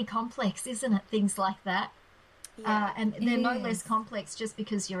it's really complex, isn't it? Things like that. Yeah, and they're no less complex just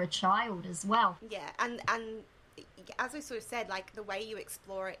because you're a child as well. Yeah, and as we sort of said, like the way you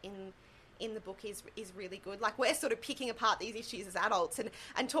explore it in the book is really good. Like we're sort of picking apart these issues as adults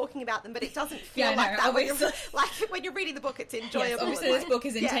and talking about them, but it doesn't feel like that when you're reading the book. It's enjoyable. Yes, obviously, this book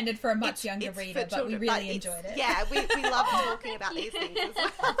is intended for a much younger reader, but we really enjoyed it. Yeah, we love talking about these things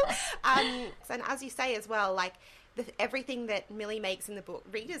as well. And as you say as well, like everything that Millie makes in the book,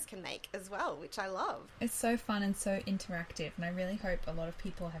 readers can make as well, which I love. It's so fun and so interactive, and I really hope a lot of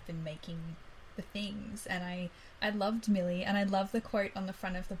people have been making the things. And I loved Millie, and I love the quote on the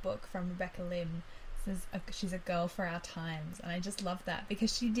front of the book from Rebecca Lim. It says, she's a girl for our times, and I just love that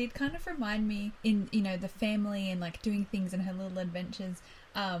because she did kind of remind me in, you know, the family and like doing things in her little adventures.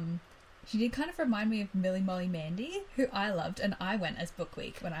 She did kind of remind me of Millie Molly Mandy, who I loved, and I went as Book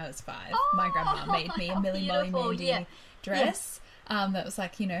Week when I was 5. My grandma made me a Millie Molly Mandy dress that was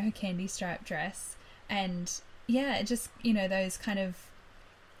like, you know, her candy stripe dress. And yeah, it just, you know, those kind of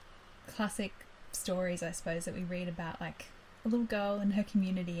classic stories, I suppose, that we read about, like a little girl and her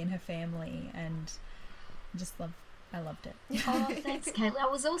community and her family, and I loved it. Oh, thanks, Kayla. I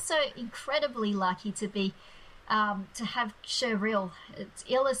was also incredibly lucky to be to have Cheryl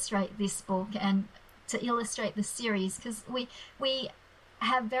illustrate this book and to illustrate the series, because we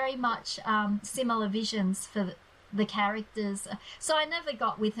have very much similar visions for the characters. So I never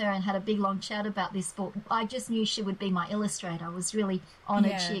got with her and had a big long chat about this book. I just knew she would be my illustrator. I was really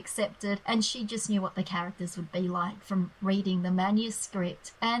honoured she accepted, and she just knew what the characters would be like from reading the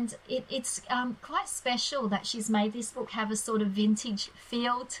manuscript. And it's quite special that she's made this book have a sort of vintage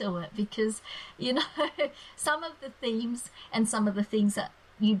feel to it, because, you know, some of the themes and some of the things that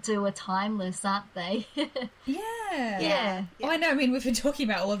you do are timeless, aren't they? Yeah. Well, I know. I mean, we've been talking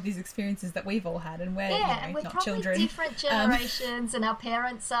about all of these experiences that we've all had, and we're, and we're not probably children. Different generations, and our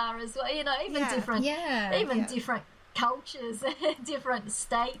parents are as well. You know, even different cultures, different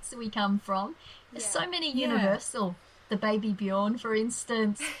states we come from. There's so many universal. The baby Bjorn, for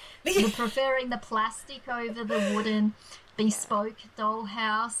instance, preferring the plastic over the wooden bespoke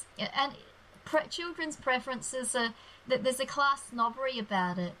dollhouse, and children's preferences are. There's a class snobbery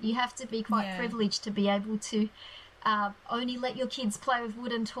about it. You have to be quite privileged to be able to only let your kids play with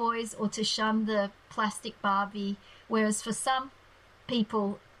wooden toys or to shun the plastic Barbie, whereas for some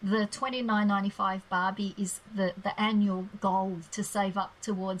people the $29.95 Barbie is the annual goal to save up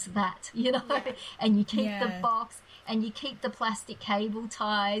towards that, you know, and you keep the box and you keep the plastic cable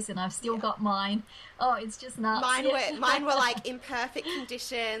ties, and I've still got mine. Oh, it's just nuts. Mine were like in perfect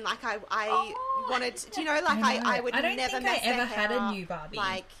condition. Like I wanted to, you know, like I would never mess their hair up. I don't think I ever had a new Barbie.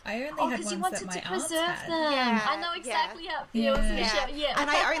 Like I only had ones that my aunts had. Yeah, I know exactly how it feels. And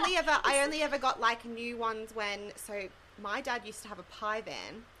I only ever got like new ones when, so my dad used to have a pie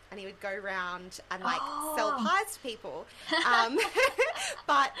van, and he would go around and like sell pies to people.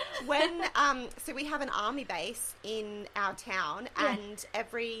 But when, so we have an army base in our town, and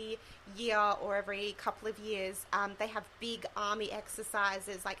every year or every couple of years, they have big army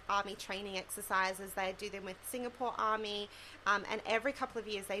exercises, like army training exercises. They do them with Singapore Army, and every couple of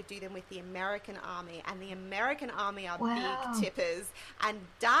years they do them with the American Army, and the American Army are big tippers. And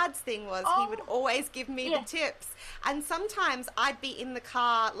Dad's thing was he would always give me the tips, and sometimes I'd be in the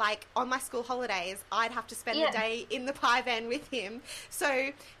car, like on my school holidays, I'd have to spend the day in the pie van with him.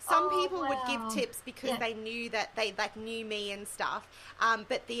 So some people would give tips because they knew that they like knew me and stuff.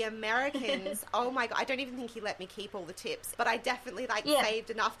 But the Americans, oh my God, I don't even think he let me keep all the tips, but I definitely saved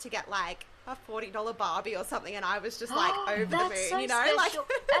enough to get like a $40 Barbie or something, and I was just like over the moon, so you know, special. like.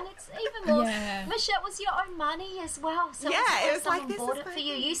 And it's even more. Michelle, it was your own money as well. So it was someone like, bought it for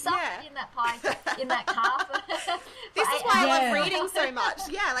you. You suffered in that pie, in that car. This is why I love reading so much.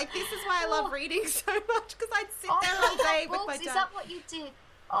 Yeah, like this is why I love reading so much, because I'd sit there all day with my dad. Is that what you did?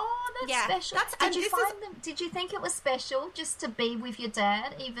 Oh, that's special. Did you think it was special just to be with your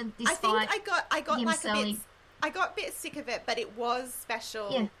dad, even despite I got him like selling? I got a bit sick of it, but it was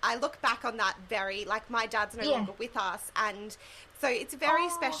special. Yeah. I look back on that like my dad's no longer with us, and so it's very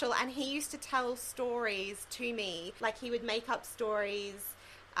special. And he used to tell stories to me, like he would make up stories.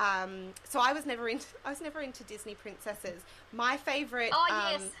 So I was never into Disney princesses. My favorite,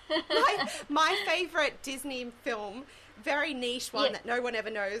 my favorite Disney film, very niche one that no one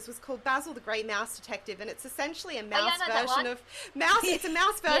ever knows, was called Basil the Grey Mouse Detective, and it's essentially a mouse version of It's a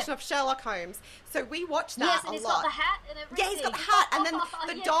mouse version of Sherlock Holmes. So we watched that a lot. Yes, and he's got the hat and everything. Yeah, he's got the hat, and then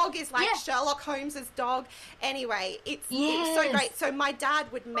the dog is like Sherlock Holmes's dog. Anyway, it's so great. So my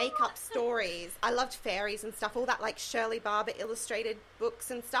dad would make up stories. I loved fairies and stuff, all that like Shirley Barber illustrated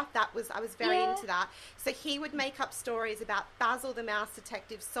books and stuff. I was very into that. So he would make up stories about Basil the Mouse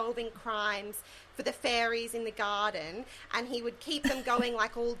Detective solving crimes for the fairies in the garden, and he would keep them going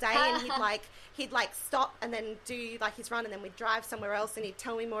like all day, and he'd stop and then do like his run, and then we'd drive somewhere else, and he'd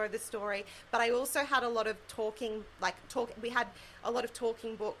tell me more of the story. But I also had a lot of we had a lot of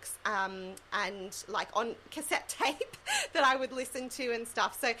talking books and like on cassette tape that I would listen to and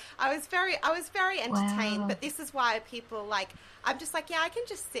stuff. So I was very entertained. But this is why people I'm just like, I can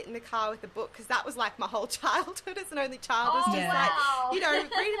just sit in the car with a book, because that was like my whole childhood as an only child. Was just like,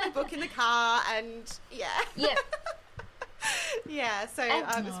 reading a book in the car, and so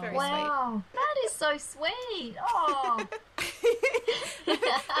it was very sweet. Wow, that is so sweet. Oh,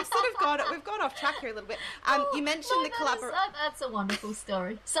 we've gone off track here a little bit. You mentioned the collaboration. That's a wonderful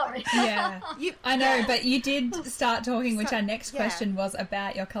story. Sorry. Yeah, I know, but you did start talking, which our next question was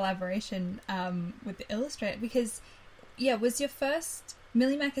about your collaboration with the illustrator, because was your first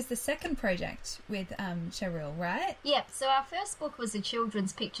Millie Mac is the second project with Cheryl, right? Yep. So our first book was a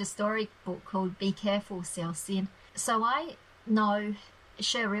children's picture story book called Be Careful, Xiao Xin. So I know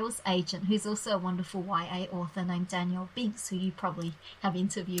Cheryl's agent, who's also a wonderful YA author named Danielle Binks, who you probably have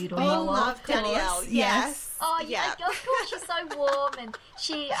interviewed or know love Danielle. Yes. Oh, yeah. Of course, she's so warm. And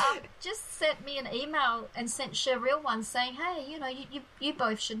she just sent me an email and sent Cheryl one saying, hey, you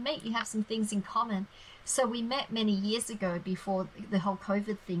both should meet. You have some things in common. So we met many years ago before the whole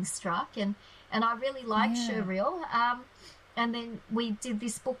COVID thing struck, and I really liked Cheryl. And then we did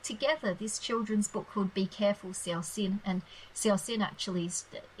this book together, this children's book called Be Careful, Xiao Xin. And Xiao Xin actually,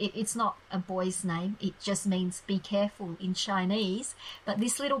 it's not a boy's name. It just means be careful in Chinese. But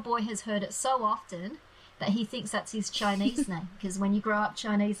this little boy has heard it so often that he thinks that's his Chinese name. Because when you grow up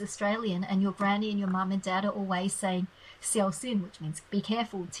Chinese Australian and your granny and your mum and dad are always saying Xiao Xin, which means be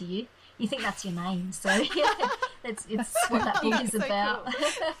careful to you, you think that's your name. So it's what that book is about.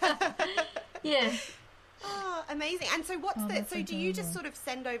 Cool. Oh, amazing. And so do you just sort of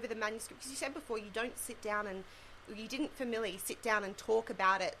send over the manuscript? Because you said before you don't sit down and you didn't familiarly sit down and talk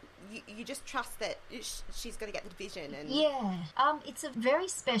about it. You just trust that she's going to get the vision. And it's a very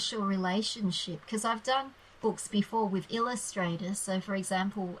special relationship, because I've done books before with illustrators. So for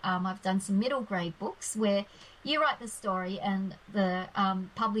example, I've done some middle grade books where you write the story and the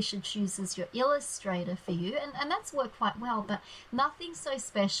publisher chooses your illustrator for you, and that's worked quite well. But nothing so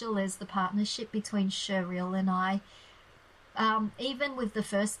special as the partnership between Cheryl and I. Even with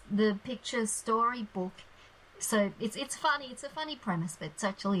the picture story book. So it's funny. It's a funny premise, but it's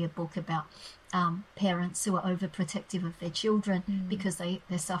actually a book about parents who are overprotective of their children because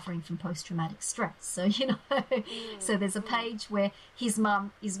they're suffering from post-traumatic stress. So, so there's a page where his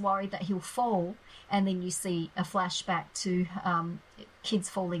mum is worried that he'll fall, and then you see a flashback to kids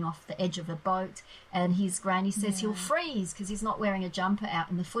falling off the edge of a boat, and his granny says he'll freeze because he's not wearing a jumper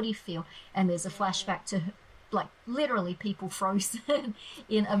out in the footy field, and there's a flashback to literally people frozen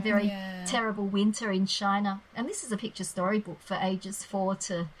in a very terrible winter in China. And this is a picture storybook for ages 4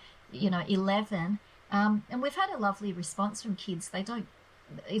 to 11, and we've had a lovely response from kids.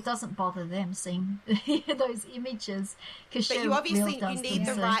 It doesn't bother them seeing those images, because you obviously you need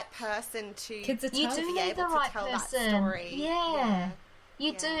the right person to kids are you tough. to be able to tell that story.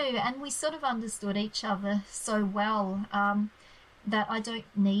 You do, and we sort of understood each other so well that I don't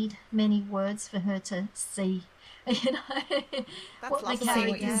need many words for her to see, what the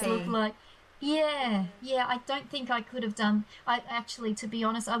characters look like. Yeah, I don't think I could have done. To be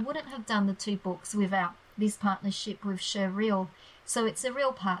honest, I wouldn't have done the 2 books without this partnership with Cheryl. So it's a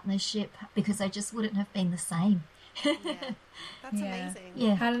real partnership, because they just wouldn't have been the same. That's amazing.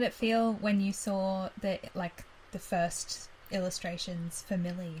 Yeah. How did it feel when you saw the first illustrations for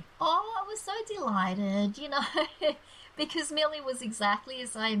Millie? Oh, I was so delighted, because Millie was exactly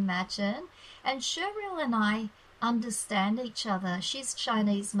as I imagined. And Cheryl and I understand each other. She's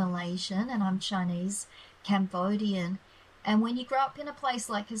Chinese Malaysian and I'm Chinese Cambodian. And when you grow up in a place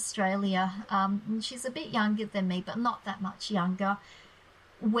like Australia, she's a bit younger than me, but not that much younger,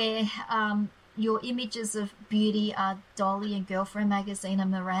 where your images of beauty are Dolly and Girlfriend magazine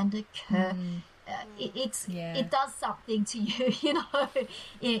and Miranda Kerr. It does something to you,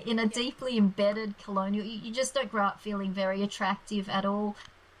 in a deeply embedded colonial. You just don't grow up feeling very attractive at all.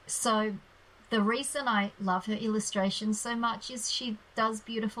 So the reason I love her illustrations so much is she does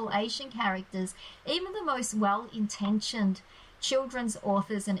beautiful Asian characters. Even the most well-intentioned children's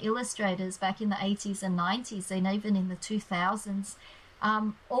authors and illustrators back in the 80s and 90s and even in the 2000s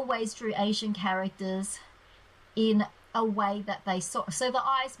always drew Asian characters in a way that they saw. So the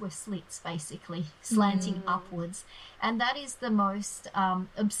eyes were slits, basically, slanting upwards. And that is the most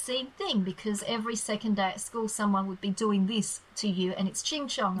obscene thing, because every second day at school someone would be doing this to you, and it's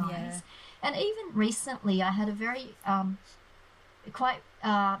ching-chong eyes. And even recently I had a very quite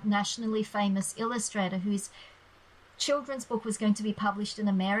nationally famous illustrator whose children's book was going to be published in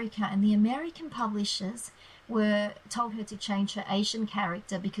America, and the American publishers told her to change her Asian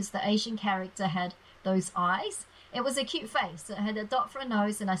character because the Asian character had those eyes. It was a cute face. It had a dot for a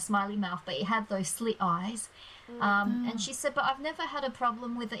nose and a smiley mouth, but it had those slit eyes. And she said, but I've never had a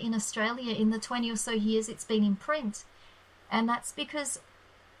problem with it in Australia in the 20 or so years it's been in print. And that's because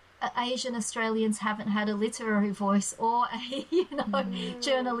Asian Australians haven't had a literary voice or a,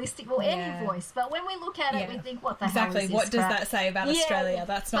 journalistic or any voice. But when we look at it, we think, what the hell is this what does crap? that say about Australia?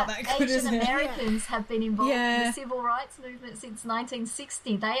 That's not that good, Asian is it? Americans have been involved in the civil rights movement since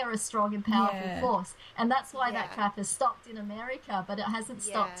 1960. They are a strong and powerful force. And that's why that crap has stopped in America, but it hasn't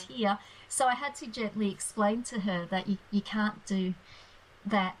stopped here. So I had to gently explain to her that you can't do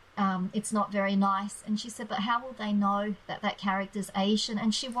that. It's not very nice. And she said, but how will they know that that character's Asian?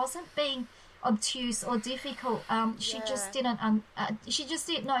 And she wasn't being obtuse or difficult. She just didn't know.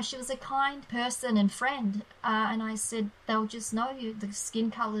 She was a kind person and friend. And I said, they'll just know you, the skin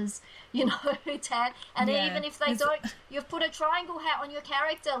colours, tan. And even if they don't, you've put a triangle hat on your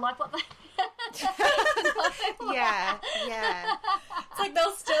character, like what they... It's like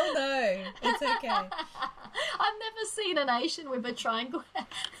they'll still know. It's okay. I've never seen an Asian with a triangle hat.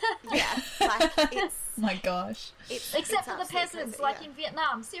 It's... My gosh. Except for the peasants, crazy, in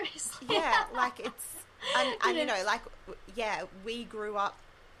Vietnam, seriously. We grew up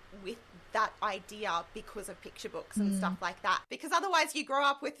with that idea because of picture books and stuff like that. Because otherwise you grow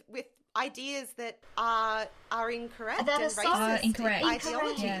up with ideas that are incorrect that and so racist incorrect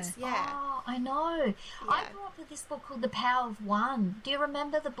ideologies. Oh, I know. I grew up with this book called The Power of One. Do you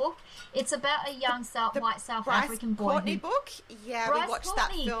remember the book? It's about a young white South African boy. Courtney book? Yeah, Bryce we watched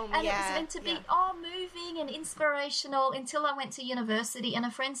Courtney. that film. And it was meant to be moving and inspirational until I went to university, and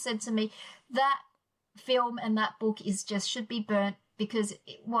a friend said to me, that film and that book should be burnt, because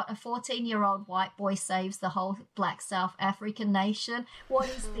a 14-year-old white boy saves the whole black South African nation. What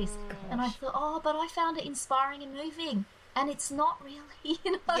is this? And I thought, but I found it inspiring and moving. And it's not really,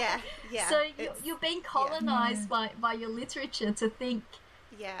 So you're being colonized by your literature to think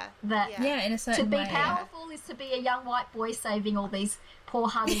that in a certain to be way, powerful is to be a young white boy saving all these poor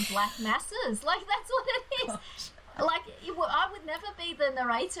huddled black masses. Like, that's what it is. Gosh. Like, I would never be the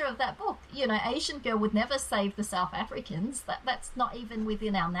narrator of that book. Asian girl would never save the South Africans. That's not even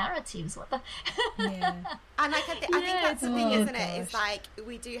within our narratives. What the? And I think that's the thing, isn't it? It's like,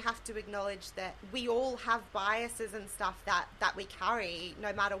 we do have to acknowledge that we all have biases and stuff that we carry,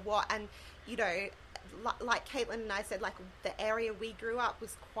 no matter what. And like Caitlin and I said, like, the area we grew up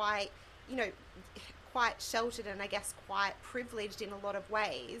was quite sheltered and I guess quite privileged in a lot of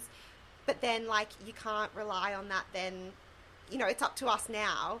ways. But then, like, you can't rely on that then. It's up to us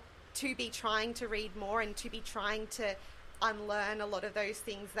now to be trying to read more and to be trying to unlearn a lot of those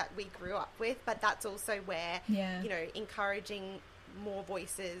things that we grew up with. But that's also where, encouraging more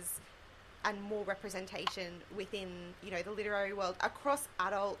voices and more representation within, the literary world across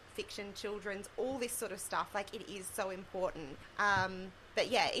adult fiction, children's, all this sort of stuff. Like, it is so important. But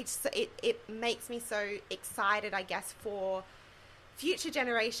yeah, it makes me so excited, I guess, for future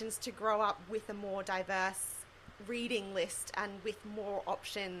generations to grow up with a more diverse reading list and with more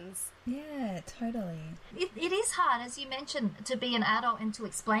options. Yeah, totally. It is hard, as you mentioned, to be an adult and to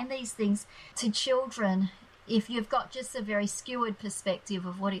explain these things to children if you've got just a very skewed perspective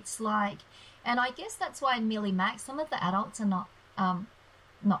of what it's like. And I guess that's why in Millie Mac, some of the adults are not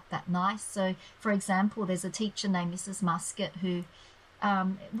not that nice. So, for example, there's a teacher named Mrs. Muscat who,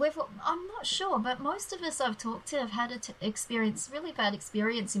 I'm not sure, but most of us I've talked to have had really bad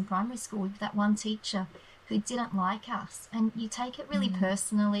experience in primary school with that one teacher who didn't like us, and you take it really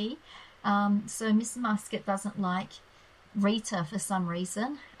personally. So Mrs. Muscat doesn't like Rita for some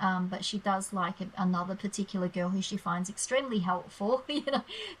reason, but she does like another particular girl who she finds extremely helpful,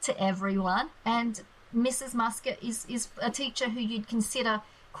 to everyone. And Mrs. Muscat is a teacher who you'd consider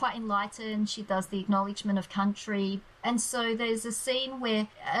quite enlightened. She does the acknowledgement of country. And so there's a scene where,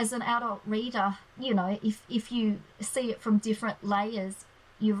 as an adult reader, if you see it from different layers,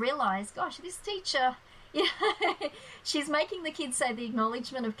 you realise, gosh, this teacher, she's making the kids say the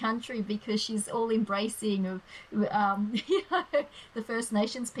acknowledgement of country because she's all embracing of, the First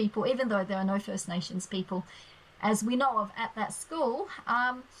Nations people, even though there are no First Nations people, as we know of, at that school.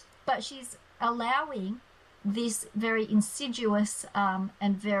 But she's allowing this very insidious and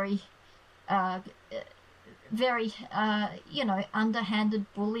very underhanded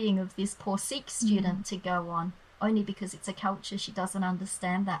bullying of this poor Sikh student to go on, only because it's a culture she doesn't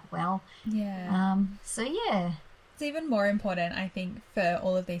understand that well. Yeah. It's even more important, I think, for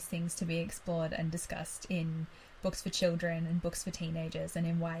all of these things to be explored and discussed in books for children and books for teenagers and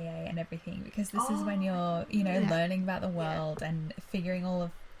in YA and everything, because this is when you're, learning about the world and figuring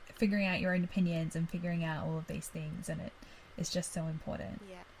out your own opinions and figuring out all of these things, and it's just so important.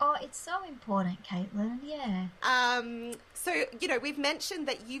 Yeah. Oh, it's so important, Caitlin. Yeah. So, we've mentioned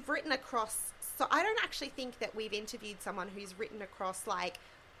that you've written across, so I don't actually think that we've interviewed someone who's written across like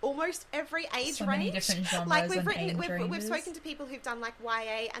almost every age so range. Many different genres, like we've spoken to people who've done like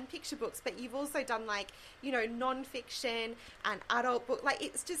YA and picture books, but you've also done like, non-fiction and adult book. Like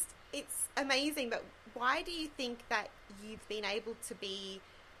it's amazing. But why do you think that you've been able to be,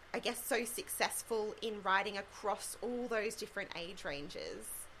 I guess, so successful in writing across all those different age ranges?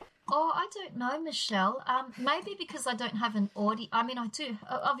 Oh, I don't know, Michelle. Maybe because I don't have an audience. I mean, I do.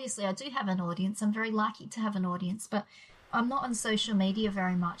 Obviously, I do have an audience. I'm very lucky to have an audience, but I'm not on social media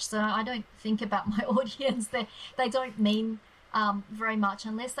very much, so I don't think about my audience. They don't mean very much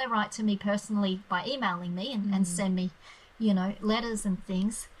unless they write to me personally by emailing me and send me, letters and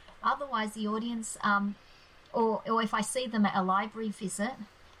things. Otherwise, the audience, or if I see them at a library visit,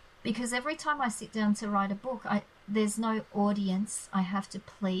 because every time I sit down to write a book, there's no audience I have to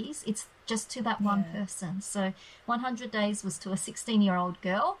please. It's just to that one person. So 100 Days was to a 16-year-old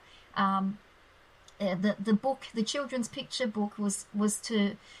girl. The book, the children's picture book, was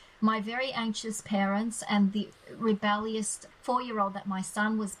to my very anxious parents and the rebellious 4-year-old that my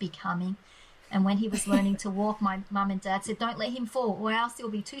son was becoming. And when he was learning to walk, my mum and dad said, "Don't let him fall or else he'll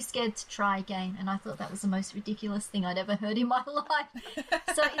be too scared to try again." And I thought that was the most ridiculous thing I'd ever heard in my life.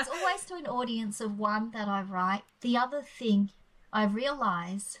 So it's always to an audience of one that I write. The other thing I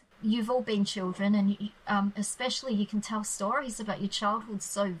realise, you've all been children, and especially you can tell stories about your childhood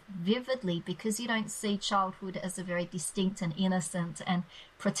so vividly because you don't see childhood as a very distinct and innocent and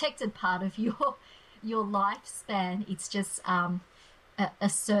protected part of your lifespan. It's just a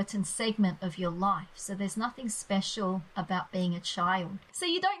certain segment of your life. So there's nothing special about being a child. So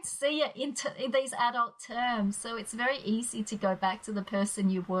you don't see it in these adult terms. So it's very easy to go back to the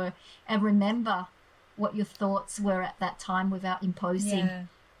person you were and remember what your thoughts were at that time without imposing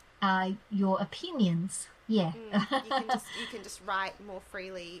your opinions. Yeah. You can just write more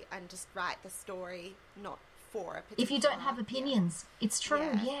freely and just write the story, not for a particular... If you don't have opinions, it's true.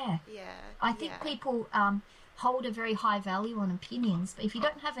 Yeah. I think people hold a very high value on opinions, but if you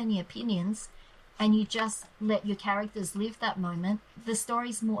don't have any opinions and you just let your characters live that moment, the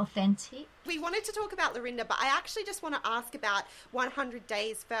story's more authentic. We wanted to talk about Lorinda, but I actually just want to ask about 100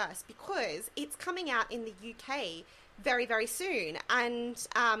 Days first, because it's coming out in the UK very, very soon. And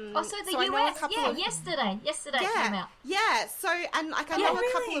also the US, yesterday came out. Yeah, so, and like I know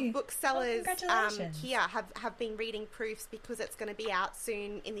a couple of booksellers here have been reading proofs because it's going to be out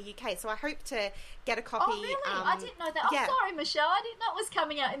soon in the UK. So I hope to get a copy. Oh, really? I didn't know that. I'm sorry, Michelle. I didn't know it was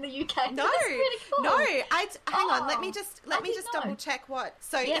coming out in the UK. No, that's really cool. No. Hang on. Let me just double check what.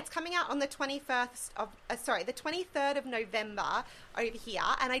 So it's coming out on the 23rd of November over here,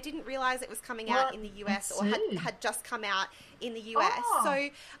 and I didn't realize it was coming out in the US or had just come out in the US. So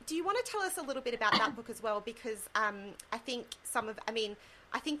do you want to tell us a little bit about that book as well? Because I think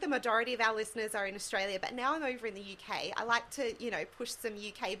I think the majority of our listeners are in Australia, but now I'm over in the UK. I like to, push some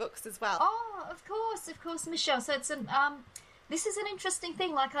UK books as well. Oh, of course, Michelle. So it's this is an interesting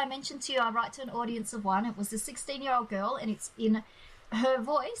thing. Like I mentioned to you, I write to an audience of one. It was a 16-year-old girl, and it's in her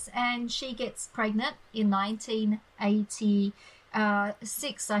voice, and she gets pregnant in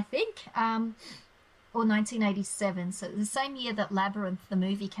 1986, I think. or 1987. So the same year that Labyrinth, the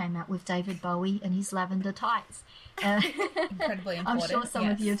movie, came out with David Bowie and his lavender tights. Incredibly important. I'm sure some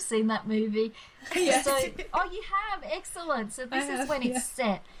of you have seen that movie. Yes. So, oh, you have? Excellent. So this is when it's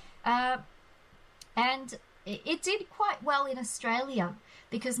set. And it did quite well in Australia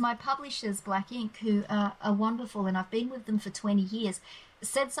because my publishers, Black Ink, who are wonderful, and I've been with them for 20 years,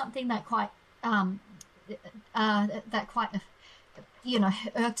 said something that quite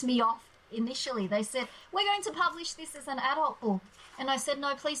irked me off initially. They said, we're going to publish this as an adult book. And I said,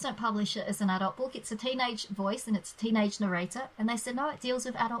 no, please don't publish it as an adult book. It's a teenage voice and it's a teenage narrator. And they said, no, it deals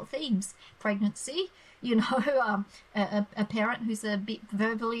with adult themes. Pregnancy, a parent who's a bit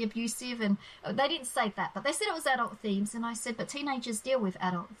verbally abusive. And they didn't say that, but they said it was adult themes. And I said, but teenagers deal with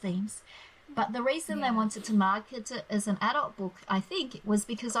adult themes. But the reason they wanted to market it as an adult book, I think, was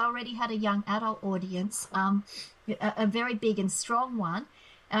because I already had a young adult audience, a very big and strong one.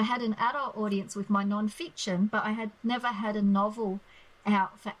 I had an adult audience with my non-fiction, but I had never had a novel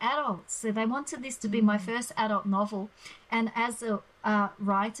out for adults. So they wanted this to be my first adult novel. And as a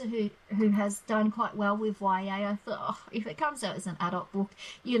writer who has done quite well with YA, I thought, if it comes out as an adult book,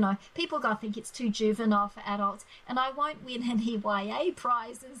 people are going to think it's too juvenile for adults, and I won't win any YA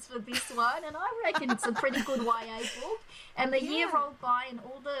prizes for this one. And I reckon it's a pretty good YA book. And the year rolled by and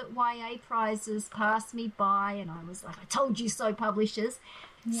all the YA prizes passed me by, and I was like, I told you so, publishers.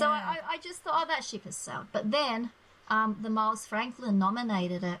 Yeah. So I just thought, that ship has sailed. But then the Miles Franklin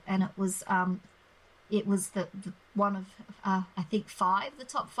nominated it, and it was the one of I think the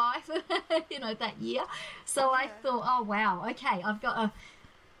top 5 that year. So I thought, oh wow, okay, I've got a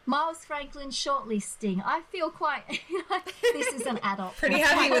Miles Franklin shortlisting. I feel quite this is an adult. Pretty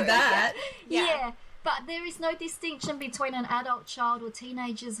happy with that. Yeah. But there is no distinction between an adult, child, or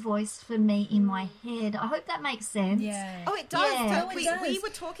teenager's voice for me in my head. I hope that makes sense. Yeah. Oh, it does. Yeah. We were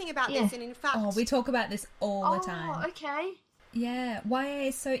talking about this, and in fact... Oh, we talk about this all the time. Oh, okay. Yeah, YA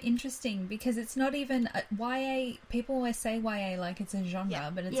is so interesting because it's not even YA. People always say YA like it's a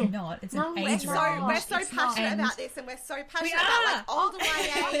genre, but it's not. It's an age range. We're so passionate about this, and we're so passionate about older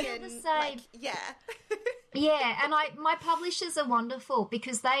YA and yeah, and my publishers are wonderful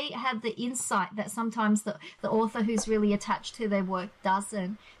because they have the insight that sometimes the author who's really attached to their work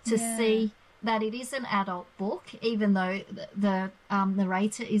doesn't, to see that it is an adult book, even though the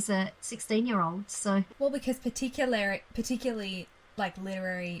narrator is a 16-year-old. So, well, because particularly like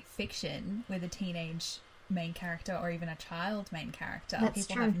literary fiction with a teenage main character or even a child main character,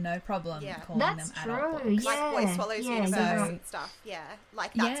 people have no problem calling them adult books. Like Boy Swallows Universe and stuff. Yeah,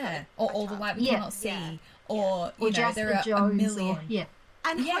 like that's or All the Light We Cannot See, or there are Jones a million.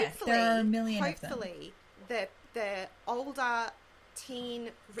 And hopefully, there are a million of them. Hopefully, the older teen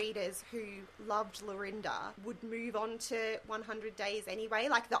readers who loved Lorinda would move on to 100 Days anyway.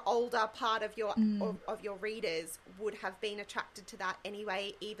 Like the older part of your of your readers would have been attracted to that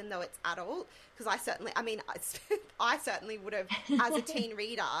anyway, even though it's adult. Because I certainly would have, as a teen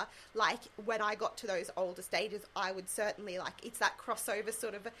reader, like when I got to those older stages, I would certainly it's that crossover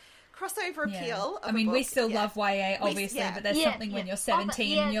appeal. I mean, we still love YA, obviously, but there's something when you're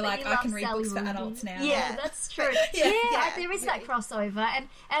 17 and you're like, I can read books for adults now. Yeah, that's true. There is that crossover,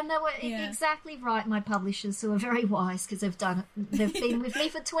 and they were exactly right. My publishers, who are very wise because they've been with me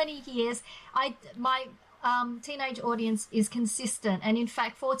for 20 years. My teenage audience is consistent, and in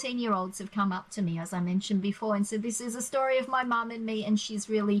fact 14-year-olds have come up to me, as I mentioned before, and said, this is a story of my mum and me, and she's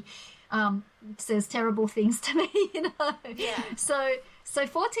really says terrible things to me, So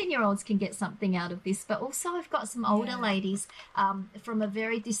 14-year-olds can get something out of this, but also I've got some older ladies from a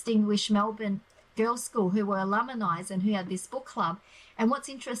very distinguished Melbourne girls' school who were alumni and who had this book club. And what's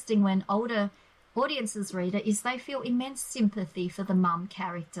interesting when older audiences read it is they feel immense sympathy for the mum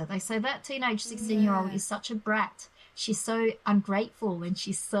character. They say that teenage 16-year-old is such a brat. She's so ungrateful and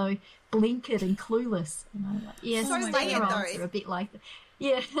she's so blinkered and clueless. And I'm like, 16-year-olds are a bit like that.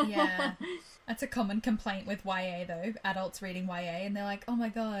 Yeah. That's a common complaint with YA, though. Adults reading YA, and they're like, oh my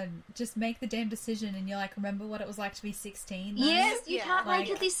god, just make the damn decision. And you're like, remember what it was like to be 16? Though? Yes, you can't make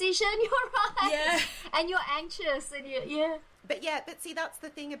a decision. You're right. Yeah. And you're anxious, and But see, that's the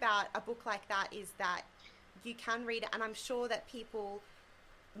thing about a book like that, is that you can read it, and I'm sure that people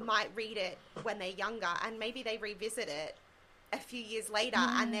might read it when they're younger, and maybe they revisit it a few years later,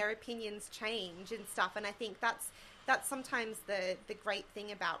 and their opinions change and stuff. And I think that's sometimes the great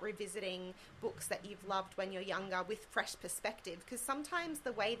thing about revisiting books that you've loved when you're younger with fresh perspective, because sometimes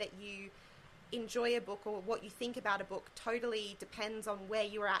the way that you enjoy a book or what you think about a book totally depends on where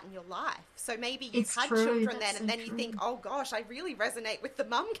you're at in your life. So maybe you've had children then, and then you think, oh gosh, I really resonate with the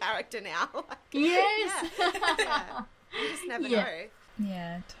mum character now. Yes. You just never know.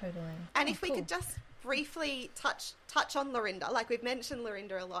 Yeah, totally. And if we could just briefly touch on Lorinda. Like, we've mentioned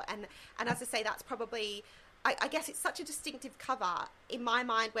Lorinda a lot, and as I say, that's probably, I guess it's such a distinctive cover in my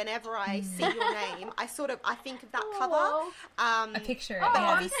mind. Whenever I see your name, I think of that cover. I picture it. But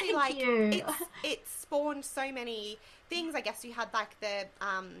yeah. obviously, like, it's spawned so many things. I guess you had like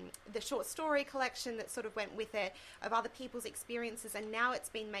the short story collection that sort of went with it of other people's experiences, and now it's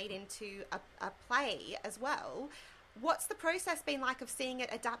been made into a play as well. What's the process been like of seeing it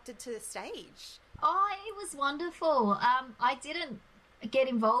adapted to the stage? Oh, it was wonderful. I didn't get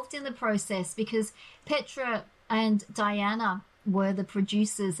involved in the process because Petra and Diana were the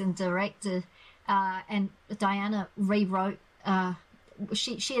producers and director, and Diana rewrote,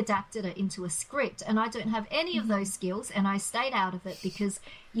 she adapted it into a script, and I don't have any of those skills, and I stayed out of it because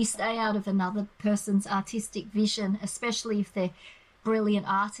you stay out of another person's artistic vision, especially if they're brilliant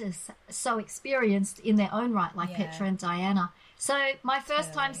artists, so experienced in their own right, like Petra and Diana. So my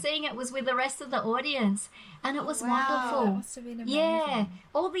first time seeing it was with the rest of the audience, and it was wonderful. That must have been amazing. Yeah,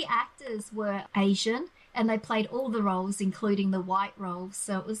 all the actors were Asian, and they played all the roles, including the white roles.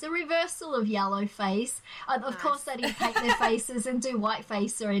 So it was a reversal of yellow face. And of course, they didn't paint their faces and do white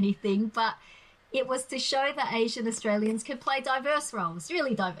face or anything, but it was to show that Asian Australians could play diverse roles,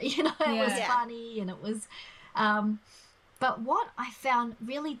 really diverse. You know, it was funny, and it was... but what I found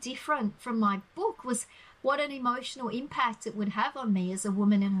really different from my book was what an emotional impact it would have on me as a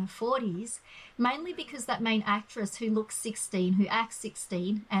woman in her 40s, mainly because that main actress who looks 16, who acts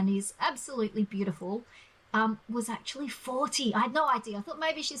 16 and is absolutely beautiful, was actually 40. I had no idea. I thought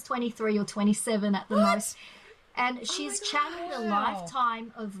maybe she's 23 or 27 at the most. And she's channeled a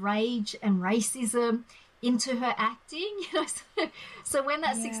lifetime of rage and racism into her acting. You know, so when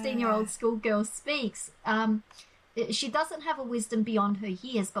that 16-year-old schoolgirl speaks, she doesn't have a wisdom beyond her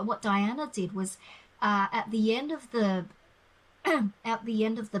years. But what Diana did was, at the end of the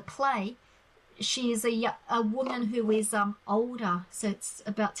play, she is a woman who is older, so it's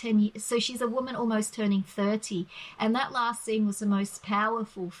about 10 years. So she's a woman almost turning 30, and that last scene was the most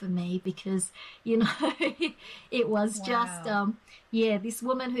powerful for me because, you know, it was just this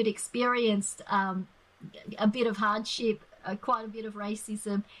woman who'd experienced a bit of hardship, quite a bit of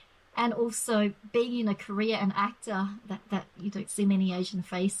racism, and also being in a career, an actor that you don't see many Asian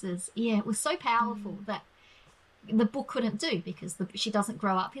faces. Yeah, it was so powerful that the book couldn't do because she doesn't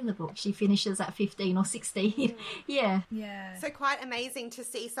grow up in the book. She finishes at 15 or 16. Yeah. So quite amazing to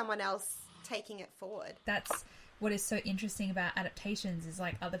see someone else taking it forward. That's what is so interesting about adaptations, is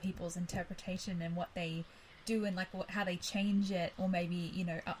like other people's interpretation and what they do and like how they change it, or maybe, you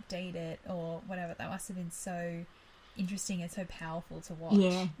know, update it or whatever. That must have been so interesting and so powerful to watch.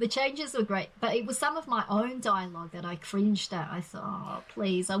 Yeah, the changes were great, but it was some of my own dialogue that I cringed at. I thought, oh,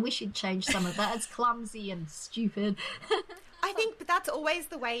 please, I wish you'd change some of that. It's clumsy and stupid. I think but that's always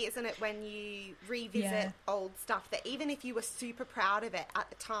the way, isn't it, when you revisit old stuff, that even if you were super proud of it at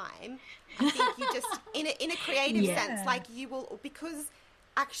the time, I think you just, in a creative sense, like you will, because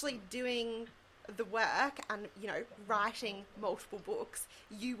actually doing the work and, you know, writing multiple books,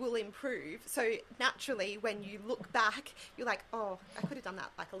 you will improve. So naturally, when you look back, you're like, oh, I could have done that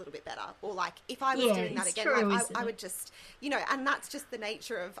like a little bit better, or like if I was doing that again, true, like I would just, you know. And that's just the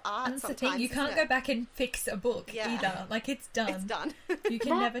nature of art. And that's sometimes the thing, you can't go back and fix a book either. Like, it's done. It's done. You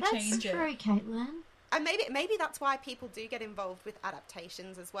can never change it. That's true, Caitlin. And maybe that's why people do get involved with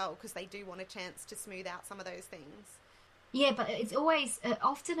adaptations as well, because they do want a chance to smooth out some of those things. Yeah, but it's always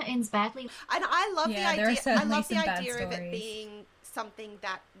often it ends badly. And I love the idea. I love the idea of it stories. being something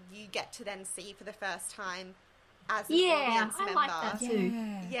that you get to then see for the first time as an audience member. I like that too.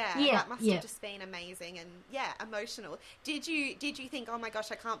 Yeah, that must have just been amazing and emotional. Did you think, oh my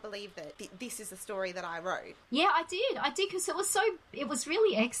gosh, I can't believe that this is the story that I wrote? Yeah, I did because it was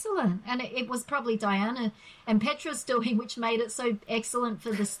really excellent, and it was probably Diana and Petra's doing, which made it so excellent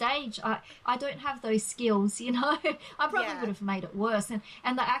for the stage. I don't have those skills, you know. I probably would have made it worse,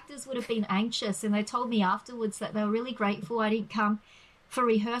 and the actors would have been anxious, and they told me afterwards that they were really grateful I didn't come for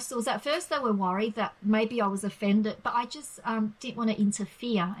rehearsals. At first they were worried that maybe I was offended, but I just didn't want to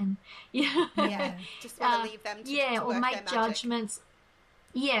interfere and just want to leave them to or work make their judgments.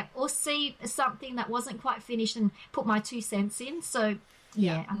 Or see something that wasn't quite finished and put my 2 cents in. So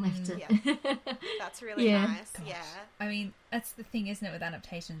I left it. That's really nice. Gosh. I mean, that's the thing, isn't it, with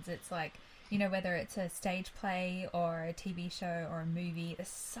adaptations? It's like, you know, whether it's a stage play or a TV show or a movie, there's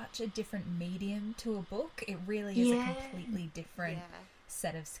such a different medium to a book. It really is a completely different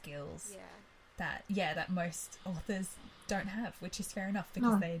set of skills that most authors don't have, which is fair enough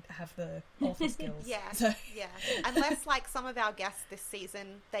because they have the author skills. Unless, like some of our guests this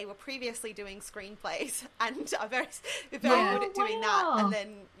season, they were previously doing screenplays and are very, very good at doing that, and then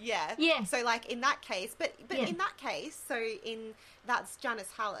Yeah. Yeah. So like in that case, but Yeah. in that case, so that's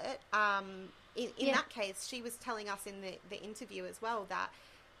Janice Hallett. In that case, she was telling us in the interview as well that,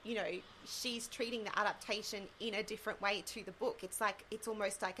 you know, she's treating the adaptation in a different way to the book. It's like, it's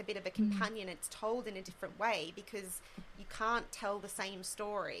almost like a bit of a companion. It's told in a different way because you can't tell the same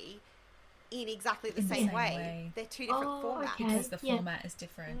story in exactly the same way. They're two different formats. Okay. Because the format is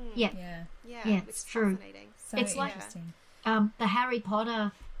different. Yeah. Yeah, it's true. Fascinating. So It's like- interesting. The Harry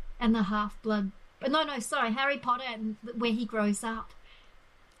Potter and the Half-Blood. Sorry, Harry Potter and where he grows up.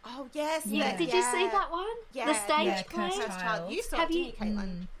 Oh, yes. Yeah. Did you see that one? Yeah, The stage play? Cursed First Child. You saw Have it, didn't you- you,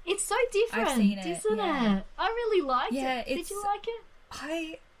 Caitlin? It's so different, I've seen it, isn't yeah. it? I really liked Yeah, it. Did it's- you like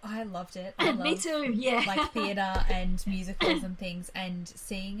it? I loved it. I Me love, too, yeah. like theatre and musicals and things, and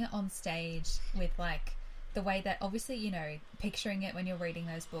seeing it on stage with like the way that, obviously, you know, picturing it when you're reading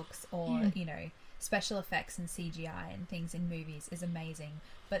those books or you know, special effects and CGI and things in movies is amazing,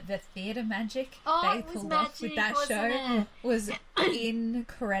 but the theatre magic they it was pulled off with magic, that show wasn't it? was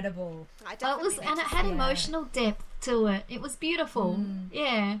incredible. I It definitely was, need and to it had see emotional depth to it. It was beautiful.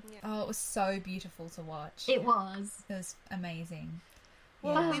 Yeah, Oh, it was so beautiful to watch. it was. It was amazing.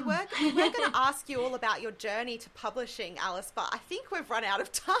 Well, Yeah. we were going to ask you all about your journey to publishing, Alice, but I think we've run out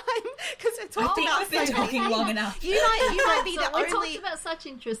of time because we've I talked think about we've been so many talking things. long enough. You might be So the we only. talked about such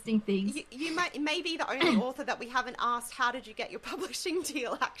interesting things. You may be the only author that we haven't asked. How did you get your publishing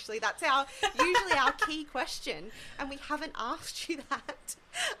deal? Actually, that's usually our key question, and we haven't asked you that.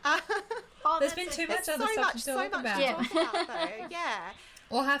 There's been too much other stuff to talk about. to talk about, though. Yeah,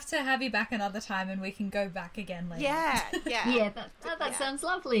 We'll have to have you back another time and we can go back again later. yeah. Yeah, that sounds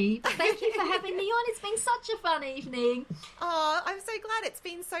lovely. But thank you for having me on. It's been such a fun evening. Oh, I'm so glad. It's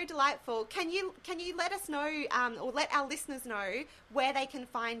been so delightful. Can you let us know, or let our listeners know where they can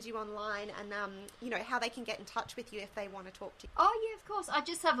find you online, and you know, how they can get in touch with you if they want to talk to you? Oh, yeah, of course. I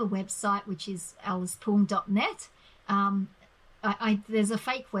just have a website, which is alicepung.net. There's a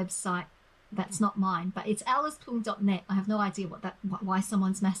fake website that's not mine, but it's alicepung.net. I have no idea why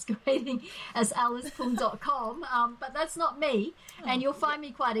someone's masquerading as alicepung.com, but that's not me. And you'll find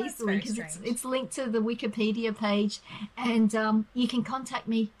me quite That's easily very because strange. it's linked to the Wikipedia page, and you can contact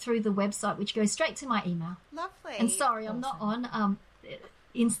me through the website, which goes straight to my email. Lovely. And sorry, I'm not on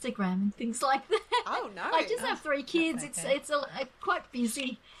Instagram and things like that. Oh no. I just have 3 kids. That's okay. It's quite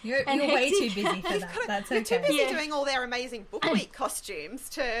busy. You're And way too hectic. busy for that. That's They're too okay. busy Yeah. doing all their amazing book week costumes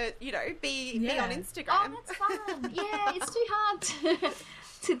to, you know, be Yeah. on Oh, Instagram. that's fun. Yeah, it's too hard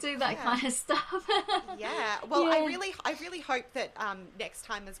to do that Yeah. kind of stuff. Yeah. Well, Yeah. I really hope that next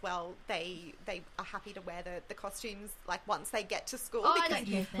time as well they are happy to wear the costumes like once they get to school, Oh, I because don't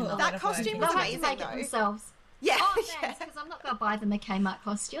care if they're Put a not. lot that of work costume into was They'll it. have to amazing make it though. themselves. Yeah. Oh, yeah. thanks, because I'm not going to buy them a Kmart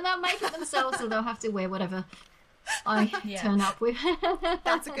costume. They'll make it themselves, or they'll have to wear whatever I Yeah. turn up with.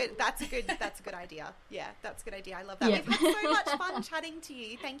 That's a good idea. Yeah, that's a good idea. I love that. Yeah. We've had so much fun chatting to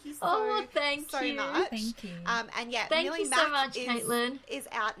you. Thank you Oh, thank so you. much. Thank you. And yeah, Thank Millie you so Mac much, Caitlin. is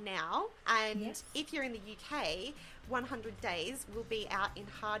out now. And Yes. if you're in the UK, 100 Days will be out in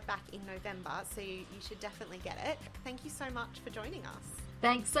hardback in November, so you should definitely get it. Thank you so much for joining us.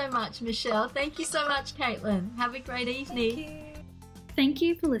 Thanks so much, Michelle. Thank you so much, Caitlin. Have a great evening. Thank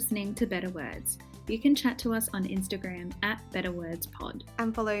you for listening to Better Words. You can chat to us on Instagram at BetterWordsPod,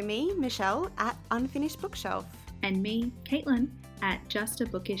 And follow me, Michelle, at Unfinished Bookshelf. and me, Caitlin, at Just a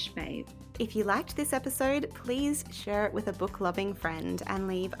Bookish Babe. If you liked this episode, please share it with a book-loving friend and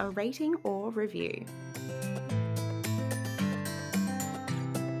leave a rating or review.